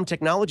we've come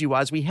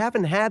technology-wise, we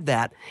haven't had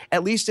that,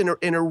 at least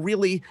in a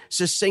really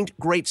succinct,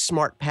 great,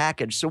 smart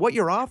package. So what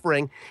you're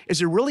offering is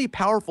a really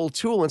powerful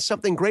tool and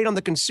something great on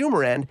the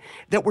consumer end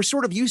that we're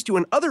sort of used to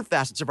in other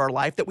facets of our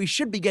life that we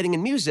should be getting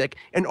in music,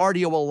 and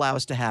Rdio will allow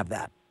us to have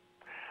that.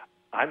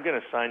 I'm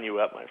going to sign you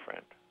up, my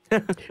friend.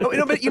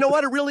 But you know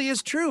what? It really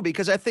is true,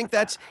 because I think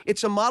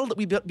it's a model that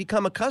we've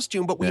become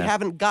accustomed, but we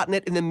haven't gotten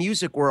it in the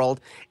music world,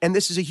 and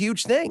this is a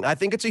huge thing. I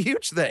think it's a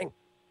huge thing.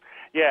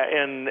 Yeah,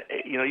 and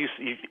you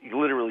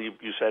literally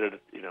you said it,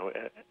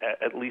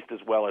 at least as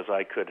well as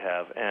I could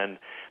have, and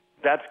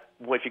that's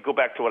if you go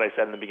back to what I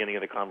said in the beginning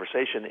of the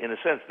conversation. In a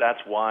sense,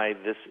 that's why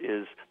this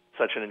is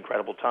such an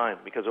incredible time,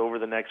 because over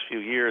the next few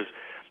years,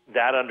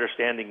 that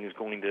understanding is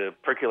going to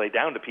percolate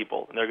down to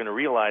people, and they're going to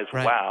realize,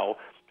 wow,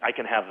 I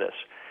can have this.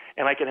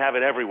 And I can have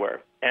it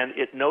everywhere. And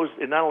it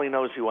not only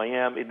knows who I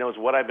am, it knows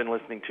what I've been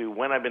listening to,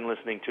 when I've been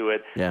listening to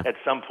it. Yeah. At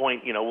some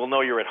point, we'll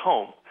know you're at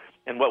home.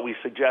 And what we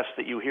suggest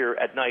that you hear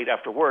at night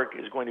after work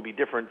is going to be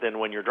different than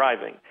when you're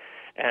driving.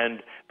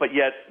 But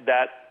yet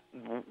that,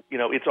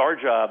 it's our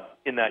job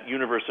in that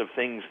universe of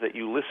things that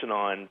you listen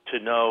on to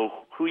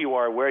know who you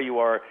are, where you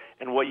are,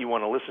 and what you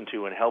want to listen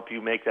to, and help you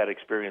make that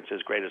experience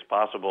as great as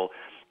possible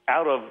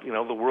out of,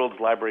 the world's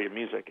library of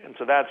music. And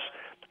so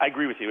I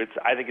agree with you.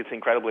 I think it's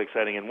incredibly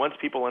exciting. And once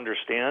people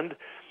understand,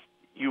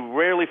 you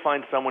rarely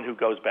find someone who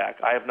goes back.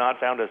 I have not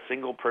found a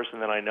single person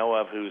that I know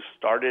of who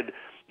started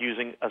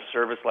using a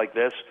service like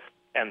this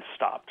and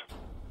stopped.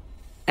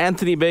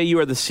 Anthony Bay, you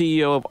are the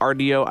CEO of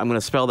Rdio. I'm going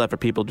to spell that for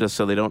people just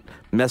so they don't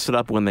mess it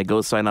up when they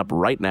go sign up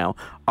right now.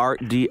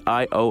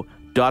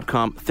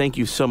 RDIO.com. Thank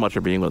you so much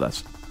for being with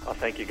us. Oh,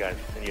 thank you, guys.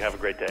 And you have a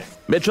great day.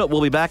 Mitchell,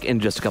 we'll be back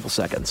in just a couple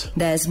seconds.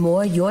 There's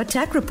more Your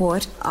Tech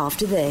Report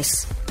after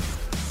this.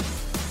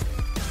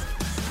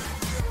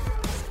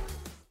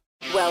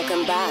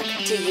 Welcome back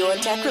to Your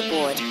Tech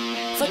Report.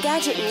 For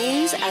gadget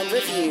news and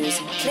reviews,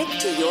 click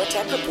to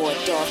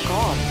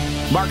YourTechReport.com.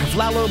 Marc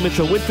Aflalo,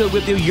 Mitchell Whitfield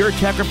with you. Your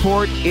Tech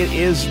Report. It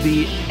is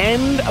the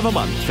end of a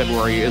month.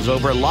 February is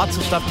over. Lots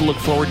of stuff to look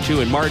forward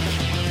to in March.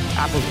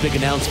 Apple's big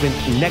announcement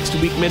next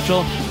week,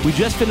 Mitchell. We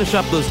just finished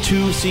up those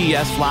 2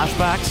 CES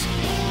flashbacks.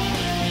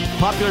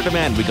 popular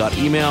demand. We got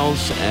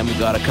emails and we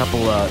got a couple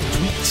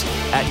tweets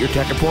at Your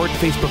Tech Report,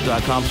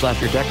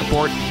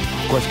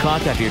 facebook.com/YourTechReport. Of course,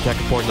 contact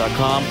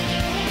YourTechReport.com.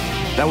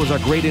 That was our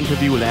great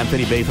interview with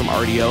Anthony Bay from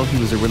Rdio.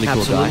 He was a really cool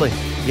guy. Absolutely.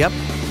 Yep.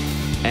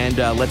 And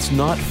let's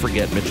not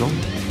forget, Mitchell,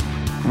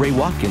 Ray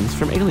Watkins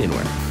from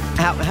Alienware.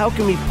 How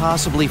can we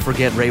possibly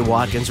forget Ray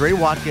Watkins? Ray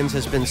Watkins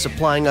has been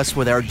supplying us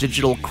with our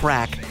digital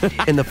crack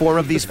in the form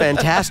of these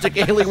fantastic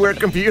Alienware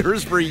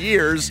computers for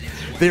years.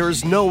 There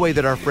is no way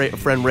that our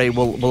friend Ray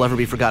will ever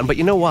be forgotten. But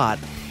you know what?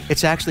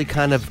 It's actually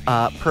kind of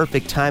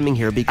perfect timing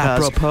here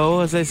because... Apropos,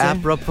 as they say?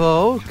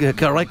 Apropos,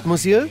 correct,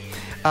 monsieur?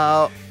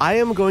 I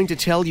am going to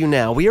tell you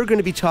now, we are going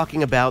to be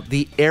talking about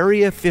the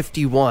Area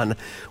 51,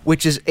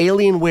 which is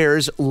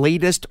Alienware's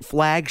latest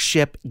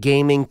flagship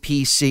gaming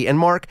PC. And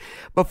Mark,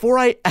 before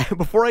I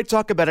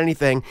talk about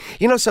anything,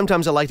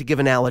 sometimes I like to give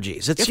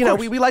analogies. It's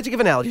we like to give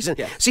analogies.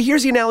 And see,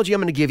 here's the analogy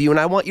I'm going to give you, and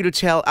I want you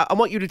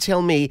to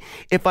tell me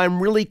if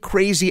I'm really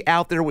crazy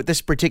out there with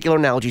this particular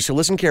analogy. So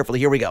listen carefully.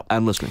 Here we go.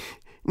 I'm listening.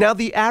 Now,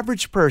 the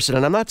average person,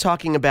 and I'm not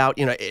talking about,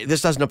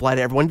 this doesn't apply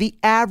to everyone. The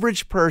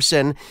average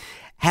person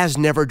has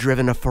never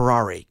driven a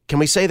Ferrari. Can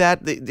we say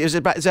that? Is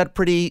that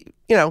pretty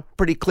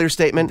clear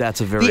statement?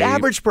 The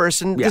average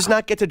person does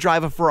not get to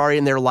drive a Ferrari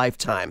in their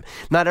lifetime.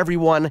 Not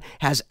everyone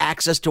has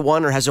access to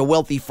one or has a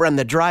wealthy friend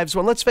that drives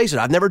one. Let's face it,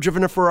 I've never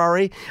driven a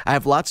Ferrari. I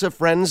have lots of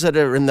friends that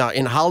are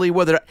in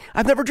Hollywood.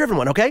 I've never driven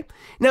one, okay?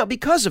 Now,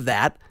 because of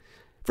that,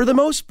 for the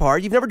most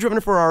part, you've never driven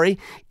a Ferrari.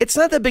 It's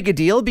not that big a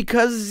deal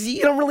because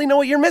you don't really know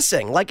what you're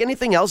missing. Like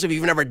anything else, if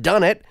you've never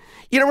done it,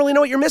 you don't really know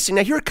what you're missing.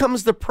 Now, here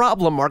comes the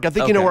problem, Mark. I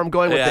think you know where I'm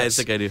going with this.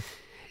 I think I do.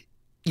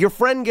 Your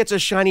friend gets a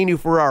shiny new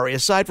Ferrari.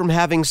 Aside from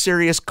having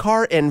serious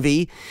car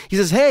envy, he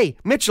says, "Hey,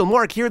 Mitchell,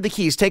 Mark, here are the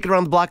keys. Take it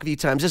around the block a few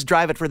times. Just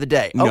drive it for the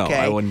day." No, okay.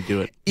 I wouldn't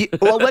do it.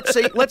 Well,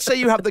 let's say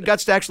you have the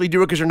guts to actually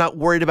do it because you're not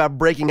worried about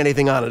breaking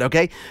anything on it,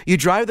 okay? You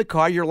drive the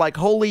car. You're like,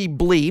 holy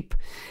bleep.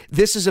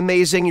 This is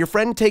amazing. Your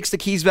friend takes the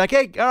keys back.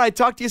 Hey, all right,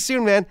 talk to you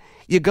soon, man.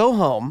 You go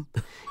home.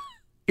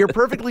 Your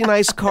perfectly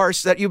nice car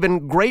that you've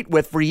been great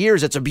with for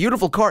years, it's a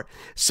beautiful car,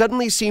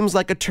 suddenly seems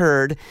like a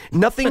turd.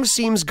 Nothing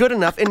seems good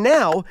enough. And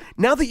now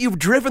that you've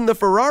driven the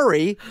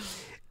Ferrari,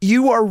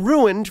 you are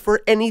ruined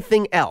for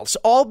anything else,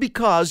 all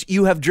because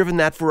you have driven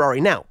that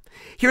Ferrari. Now,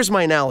 here's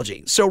my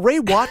analogy. So Ray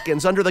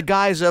Watkins, under the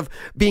guise of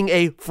being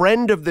a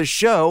friend of the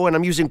show, and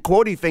I'm using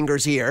quotey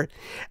fingers here,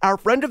 our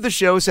friend of the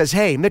show says,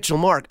 "Hey, Mitchell,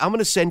 Mark, I'm going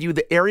to send you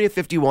the Area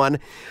 51,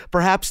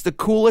 perhaps the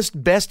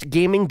coolest, best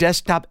gaming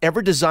desktop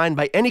ever designed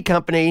by any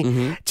company.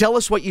 Mm-hmm. Tell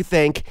us what you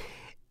think."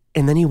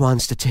 And then he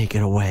wants to take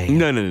it away.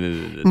 No.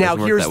 Now,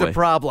 here's the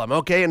problem,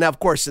 okay? And now, of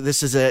course,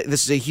 this is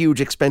a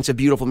huge, expensive,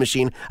 beautiful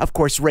machine. Of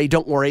course, Ray,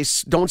 don't worry.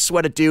 Don't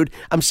sweat it, dude.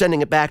 I'm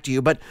sending it back to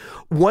you. But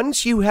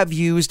once you have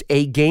used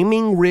a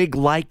gaming rig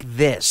like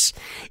this,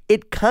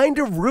 it kind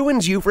of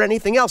ruins you for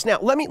anything else. Now,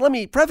 let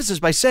me preface this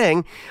by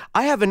saying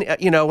I have an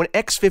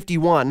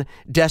X51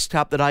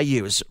 desktop that I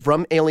use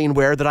from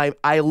Alienware that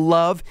I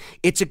love.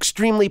 It's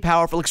extremely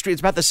powerful. It's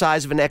about the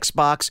size of an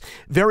Xbox.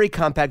 Very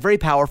compact, very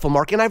powerful,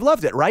 Mark. And I've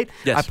loved it, right?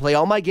 Yes. Play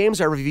all my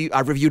games. I've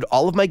reviewed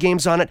all of my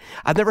games on it.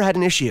 I've never had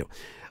an issue.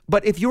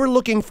 But if you're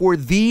looking for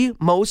the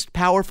most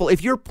powerful,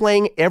 if you're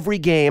playing every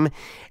game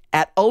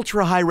at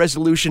ultra high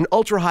resolution,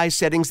 ultra high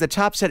settings, the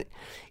top setting,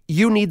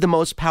 you need the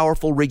most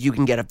powerful rig you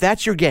can get. If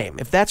that's your game,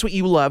 if that's what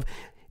you love,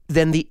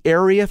 then the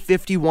Area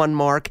 51,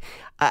 Mark,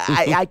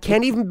 I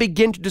can't even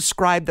begin to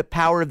describe the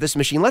power of this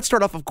machine. Let's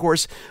start off, of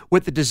course,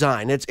 with the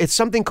design. It's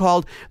something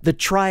called the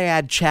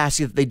Triad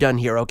chassis that they've done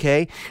here,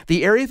 okay?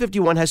 The Area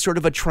 51 has sort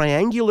of a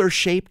triangular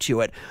shape to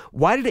it.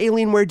 Why did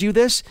Alienware do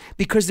this?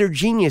 Because they're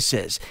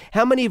geniuses.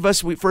 How many of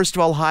us, we first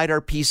of all hide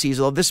our PCs,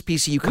 although this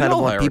PC you kind of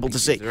want people to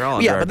see.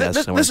 Yeah, but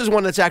this is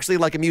one that's actually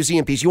like a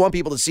museum piece. You want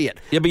people to see it.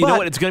 Yeah, but you know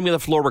what? It's going to be on the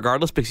floor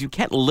regardless because you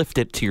can't lift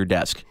it to your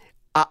desk.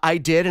 I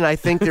did, and I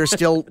think they're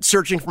still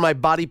searching for my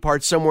body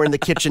parts somewhere in the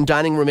kitchen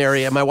dining room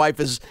area. My wife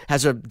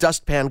has a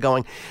dustpan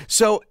going.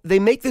 So they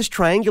make this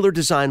triangular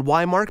design.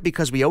 Why, Mark?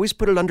 Because we always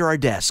put it under our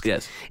desk.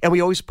 Yes. And we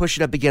always push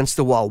it up against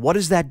the wall. What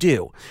does that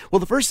do?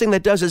 Well, the first thing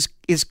that does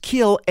is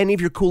kill any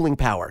of your cooling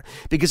power.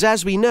 Because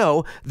as we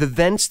know, the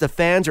vents, the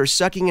fans are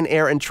sucking in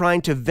air and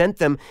trying to vent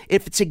them.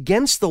 If it's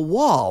against the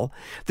wall,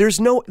 there's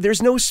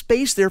no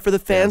space there for the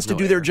fans to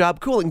do their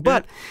job cooling.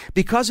 But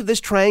because of this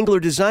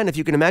triangular design, if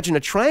you can imagine a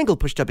triangle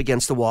pushed up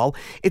against the wall,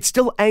 it's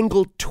still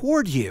angled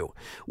toward you,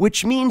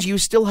 which means you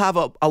still have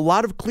a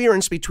lot of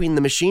clearance between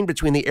the machine,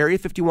 between the Area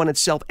 51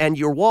 itself and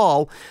your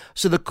wall,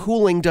 so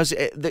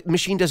the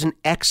machine does an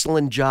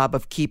excellent job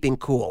of keeping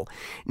cool.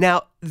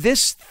 Now,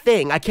 this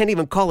thing, I can't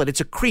even call it, it's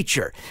a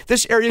creature.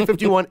 This Area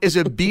 51 is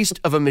a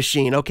beast of a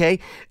machine, okay?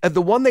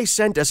 The one they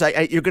sent us,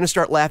 you're going to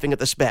start laughing at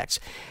the specs,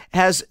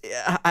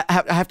 I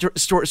have to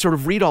sort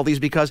of read all these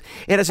because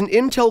it has an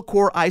Intel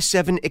Core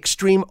i7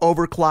 Extreme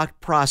overclocked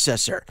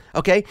processor,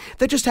 okay?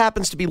 That just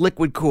happens to be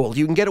liquid cooled.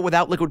 You can get it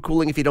without liquid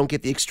cooling if you don't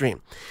get the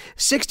Extreme.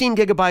 16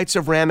 gigabytes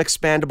of RAM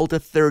expandable to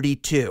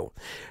 32.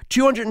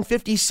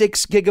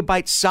 256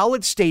 gigabyte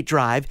solid state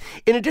drive,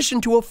 in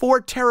addition to a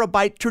 4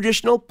 terabyte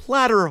traditional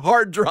platter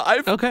hard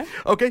drive.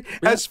 Okay.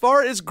 Yeah. As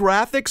far as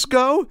graphics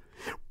go,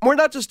 We're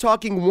not just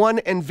talking one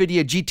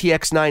NVIDIA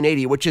GTX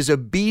 980, which is a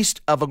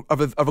beast of a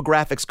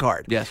graphics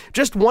card. Yes.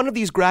 Just one of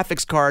these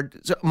graphics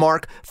cards,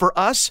 Mark, for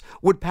us,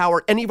 would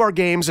power any of our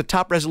games at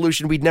top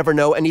resolution. We'd never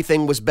know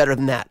anything was better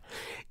than that.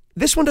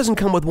 This one doesn't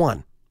come with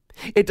one.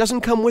 It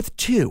doesn't come with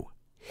two.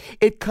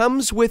 It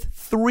comes with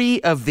 3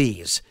 of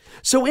these.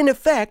 So in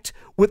effect,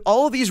 with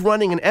all of these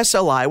running an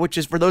SLI, which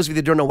is, for those of you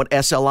that don't know what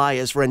SLI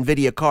is for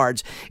NVIDIA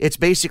cards, it's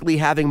basically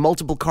having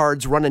multiple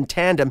cards run in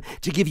tandem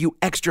to give you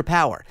extra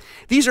power.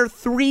 These are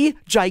 3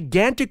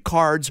 gigantic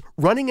cards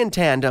running in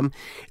tandem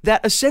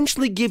that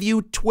essentially give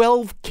you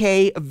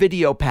 12K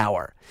video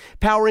power,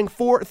 powering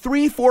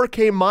 3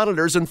 4K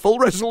monitors in full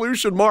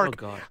resolution, Mark.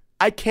 Oh, God.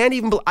 I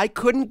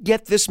couldn't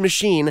get this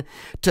machine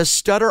to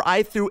stutter.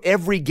 I threw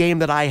every game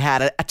that I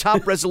had at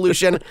top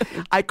resolution.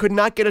 I could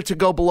not get it to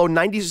go below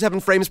 97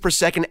 frames per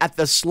second at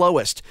the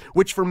slowest,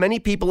 which for many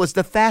people is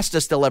the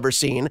fastest they'll ever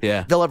see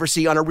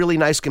on a really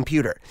nice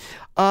computer.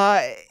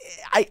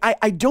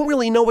 I don't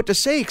really know what to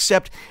say,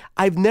 except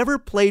I've never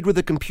played with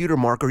a computer,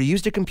 Mark, or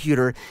used a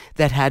computer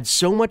that had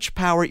so much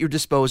power at your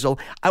disposal.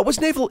 I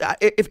wasn't able,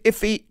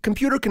 if a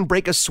computer can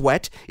break a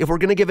sweat, if we're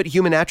going to give it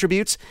human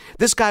attributes,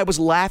 this guy was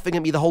laughing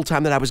at me the whole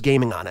time that I was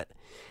gaming on it.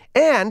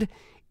 And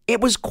it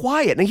was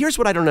quiet. Now, here's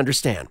what I don't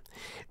understand.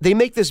 They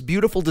make this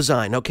beautiful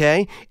design,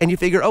 okay? And you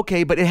figure,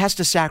 okay, but it has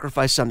to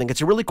sacrifice something.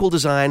 It's a really cool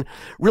design,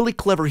 really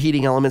clever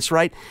heating elements,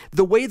 right?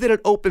 The way that it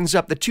opens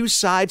up, the 2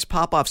 sides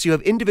pop off, so you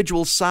have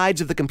individual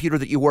sides of the computer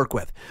that you work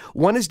with.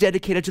 One is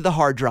dedicated to the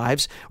hard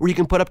drives, where you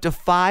can put up to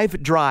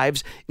 5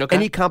 drives,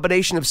 any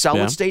combination of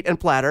solid state and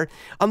platter.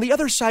 On the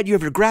other side, you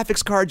have your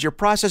graphics cards, your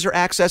processor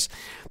access.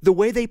 The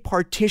way they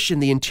partition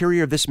the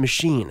interior of this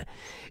machine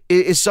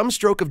is some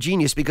stroke of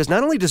genius, because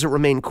not only does it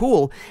remain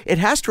cool, it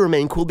has to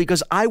remain cool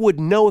because I would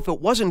know if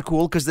it wasn't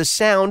cool, because the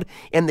sound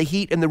and the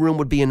heat in the room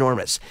would be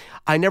enormous.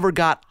 I never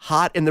got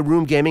hot in the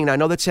room gaming, and I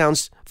know that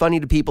sounds funny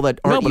to people that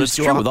aren't used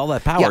to it. No, but it's true. With all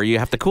that power, you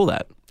have to cool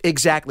that.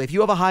 Exactly. If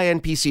you have a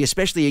high-end PC,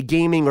 especially a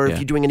gaming, or if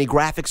you're doing any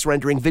graphics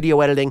rendering,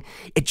 video editing,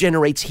 it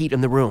generates heat in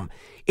the room.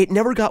 It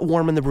never got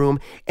warm in the room,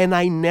 and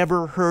I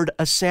never heard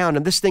a sound.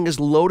 And this thing is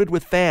loaded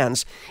with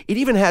fans. It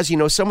even has,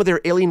 some of their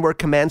Alienware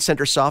Command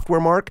Center software,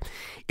 Mark.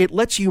 It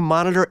lets you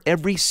monitor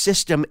every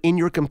system in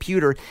your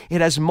computer.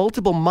 It has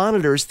multiple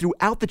monitors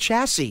throughout the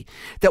chassis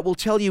that will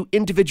tell you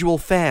individual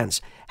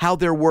fans, how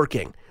they're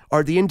working.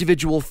 Are the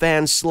individual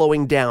fans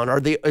slowing down?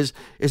 Is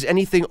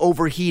anything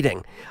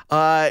overheating?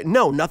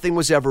 No, nothing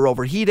was ever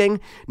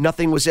overheating.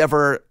 Nothing was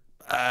ever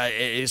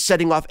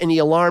setting off any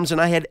alarms, and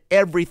I had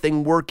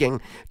everything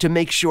working to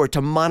make sure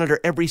to monitor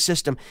every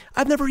system.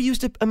 I've never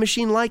used a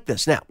machine like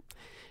this. Now,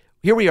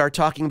 here we are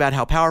talking about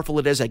how powerful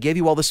it is. I gave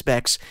you all the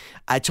specs.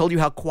 I told you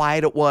how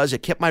quiet it was.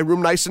 It kept my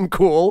room nice and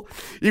cool,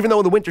 even though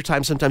in the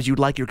wintertime sometimes you'd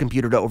like your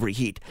computer to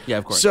overheat. Yeah,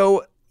 of course.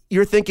 So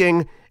you're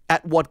thinking,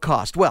 at what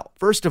cost? Well,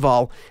 first of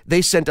all,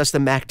 they sent us the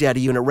Mac Data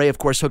unit. Ray, of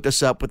course, hooked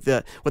us up with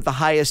the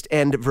highest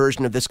end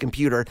version of this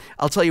computer.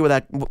 I'll tell you what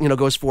that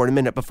goes for in a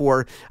minute.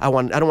 Before I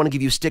don't want to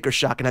give you sticker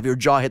shock and have your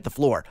jaw hit the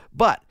floor.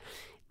 But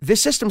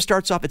this system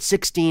starts off at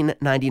 $1,699,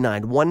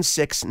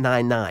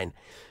 $1,699.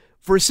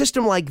 For a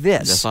system like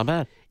this, that's not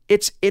bad.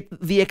 It's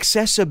the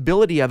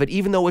accessibility of it,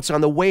 even though it's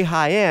on the way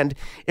high end,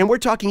 and we're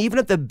talking even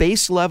at the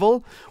base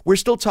level, we're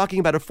still talking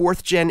about a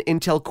 4th gen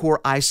Intel Core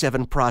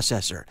i7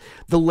 processor,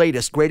 the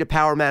latest, great at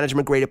power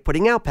management, great at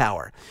putting out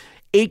power,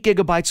 8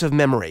 gigabytes of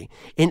memory,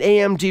 an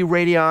AMD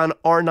Radeon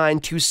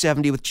R9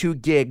 270 with 2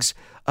 gigs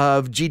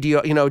of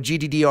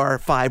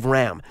GDDR5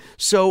 RAM.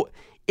 So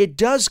it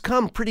does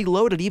come pretty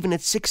loaded, even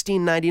at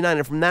 $1,699,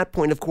 and from that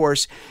point, of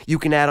course, you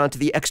can add on to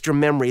the extra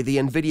memory, the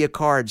NVIDIA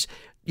cards,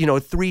 3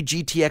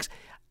 GTX.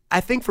 I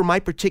think for my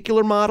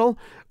particular model,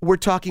 we're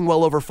talking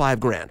well over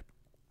 $5,000.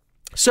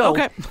 So,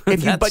 okay.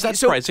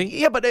 That's pricey.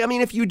 Yeah, but I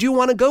mean, if you do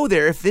want to go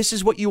there, if this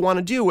is what you want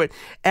to do,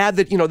 add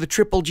the the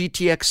triple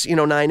GTX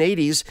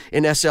 980s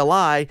in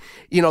SLI,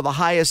 the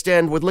highest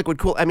end with liquid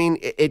cool. I mean,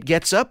 it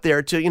gets up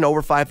there to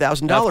over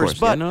 $5,000.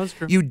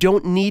 But you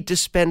don't need to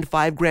spend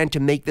 $5,000 to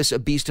make this a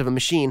beast of a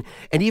machine.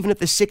 And even at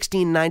the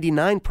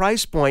 $1,699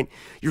 price point,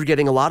 you're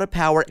getting a lot of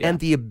power and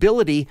the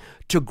ability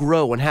to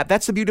grow and have.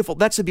 That's the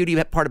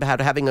beauty part about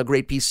having a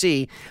great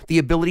PC, the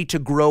ability to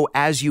grow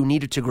as you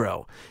need it to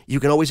grow. You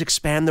can always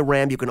expand the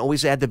RAM. You can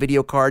always add the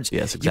video cards.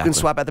 Yes, exactly. You can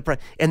swap out the price,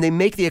 and they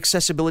make the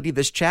accessibility of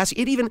this chassis.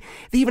 They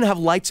even have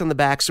lights on the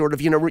back, sort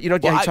of. You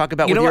talk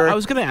about. I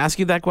was going to ask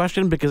you that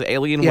question because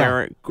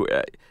Alienware,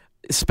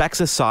 specs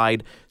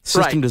aside,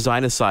 system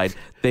design aside,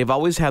 they've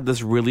always had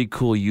this really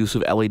cool use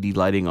of LED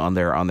lighting on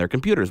their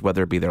computers,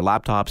 whether it be their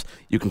laptops.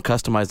 You can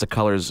customize the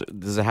colors.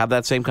 Does it have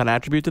that same kind of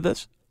attribute to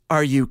this?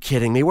 Are you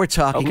kidding me? We're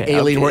talking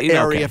Alienware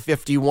Area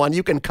 51.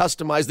 You can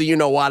customize the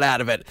you-know-what out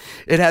of it.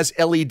 It has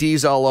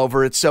LEDs all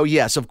over it, so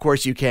yes, of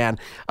course you can.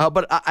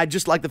 But I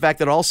just like the fact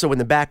that also in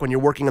the back, when you're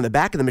working on the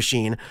back of the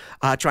machine,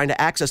 trying to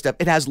access stuff,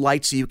 it has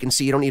lights so you can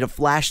see. You don't need a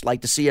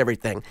flashlight to see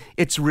everything.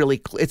 It's really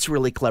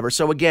clever.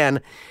 So again,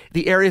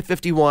 the Area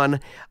 51,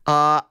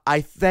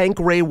 I thank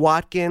Ray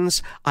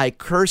Watkins. I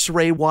curse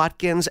Ray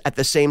Watkins at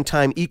the same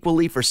time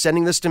equally for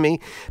sending this to me,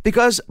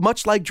 because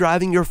much like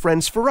driving your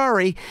friend's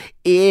Ferrari,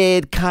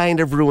 it kind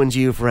of ruins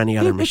you for any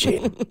other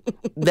machine.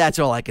 That's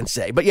all I can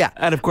say. But yeah.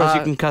 And of course,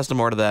 you can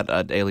custom order that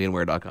at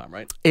alienware.com,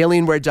 right?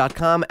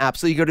 Alienware.com,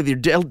 absolutely. You go to the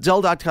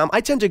Dell.com.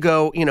 I tend to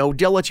go,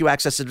 Dell lets you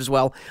access it as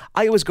well.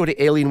 I always go to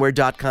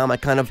alienware.com. I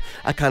kind of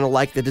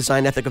like the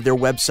design ethic of their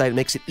website. It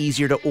makes it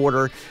easier to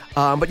order.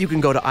 But you can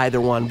go to either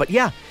one. But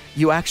yeah,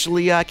 you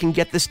actually can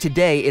get this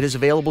today. It is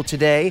available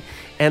today.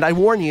 And I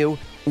warn you,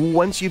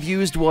 once you've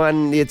used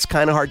one, it's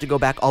kind of hard to go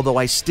back, although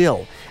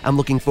I'm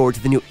looking forward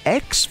to the new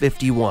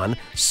X51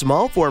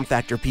 small form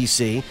factor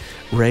PC.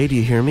 Ray, do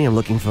you hear me? I'm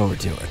looking forward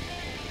to it.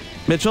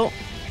 Mitchell,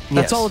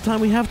 that's all the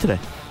time we have today.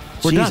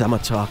 We're done. I'm a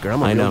talker.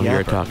 I'm a I real know, yapper.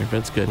 you're a talker.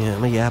 That's good. Yeah,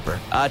 I'm a yapper.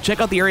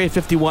 Check out the Area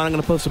 51. I'm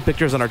going to post some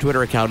pictures on our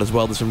Twitter account as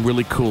well. There's some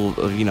really cool,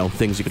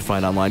 things you can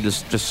find online.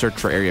 Just search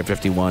for Area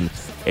 51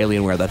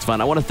 Alienware. That's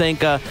fun. I want to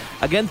thank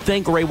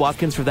Ray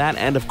Watkins for that,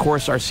 and of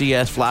course our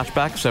CES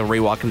flashback. So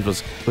Ray Watkins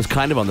was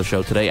kind of on the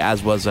show today,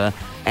 as was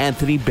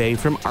Anthony Bay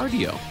from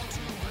Rdio.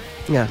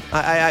 Yeah,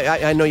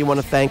 I know you want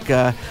to thank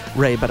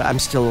Ray, but I'm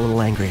still a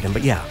little angry at him.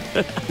 But yeah,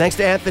 thanks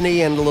to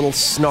Anthony and a little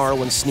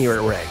snarl and sneer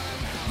at Ray.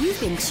 You've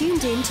been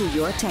tuned in to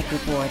Your Tech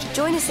Report.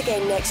 Join us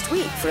again next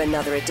week for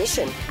another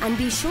edition. And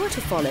be sure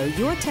to follow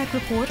Your Tech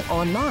Report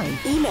online.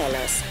 Email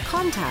us,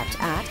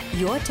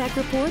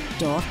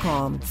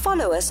 contact@YourTechReport.com.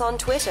 Follow us on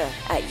Twitter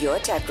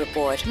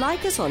 @YourTechReport.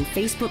 Like us on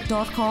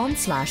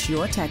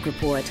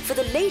Facebook.com/YourTechReport. For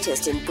the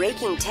latest in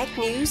breaking tech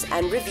news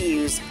and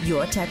reviews,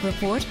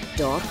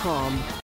 YourTechReport.com.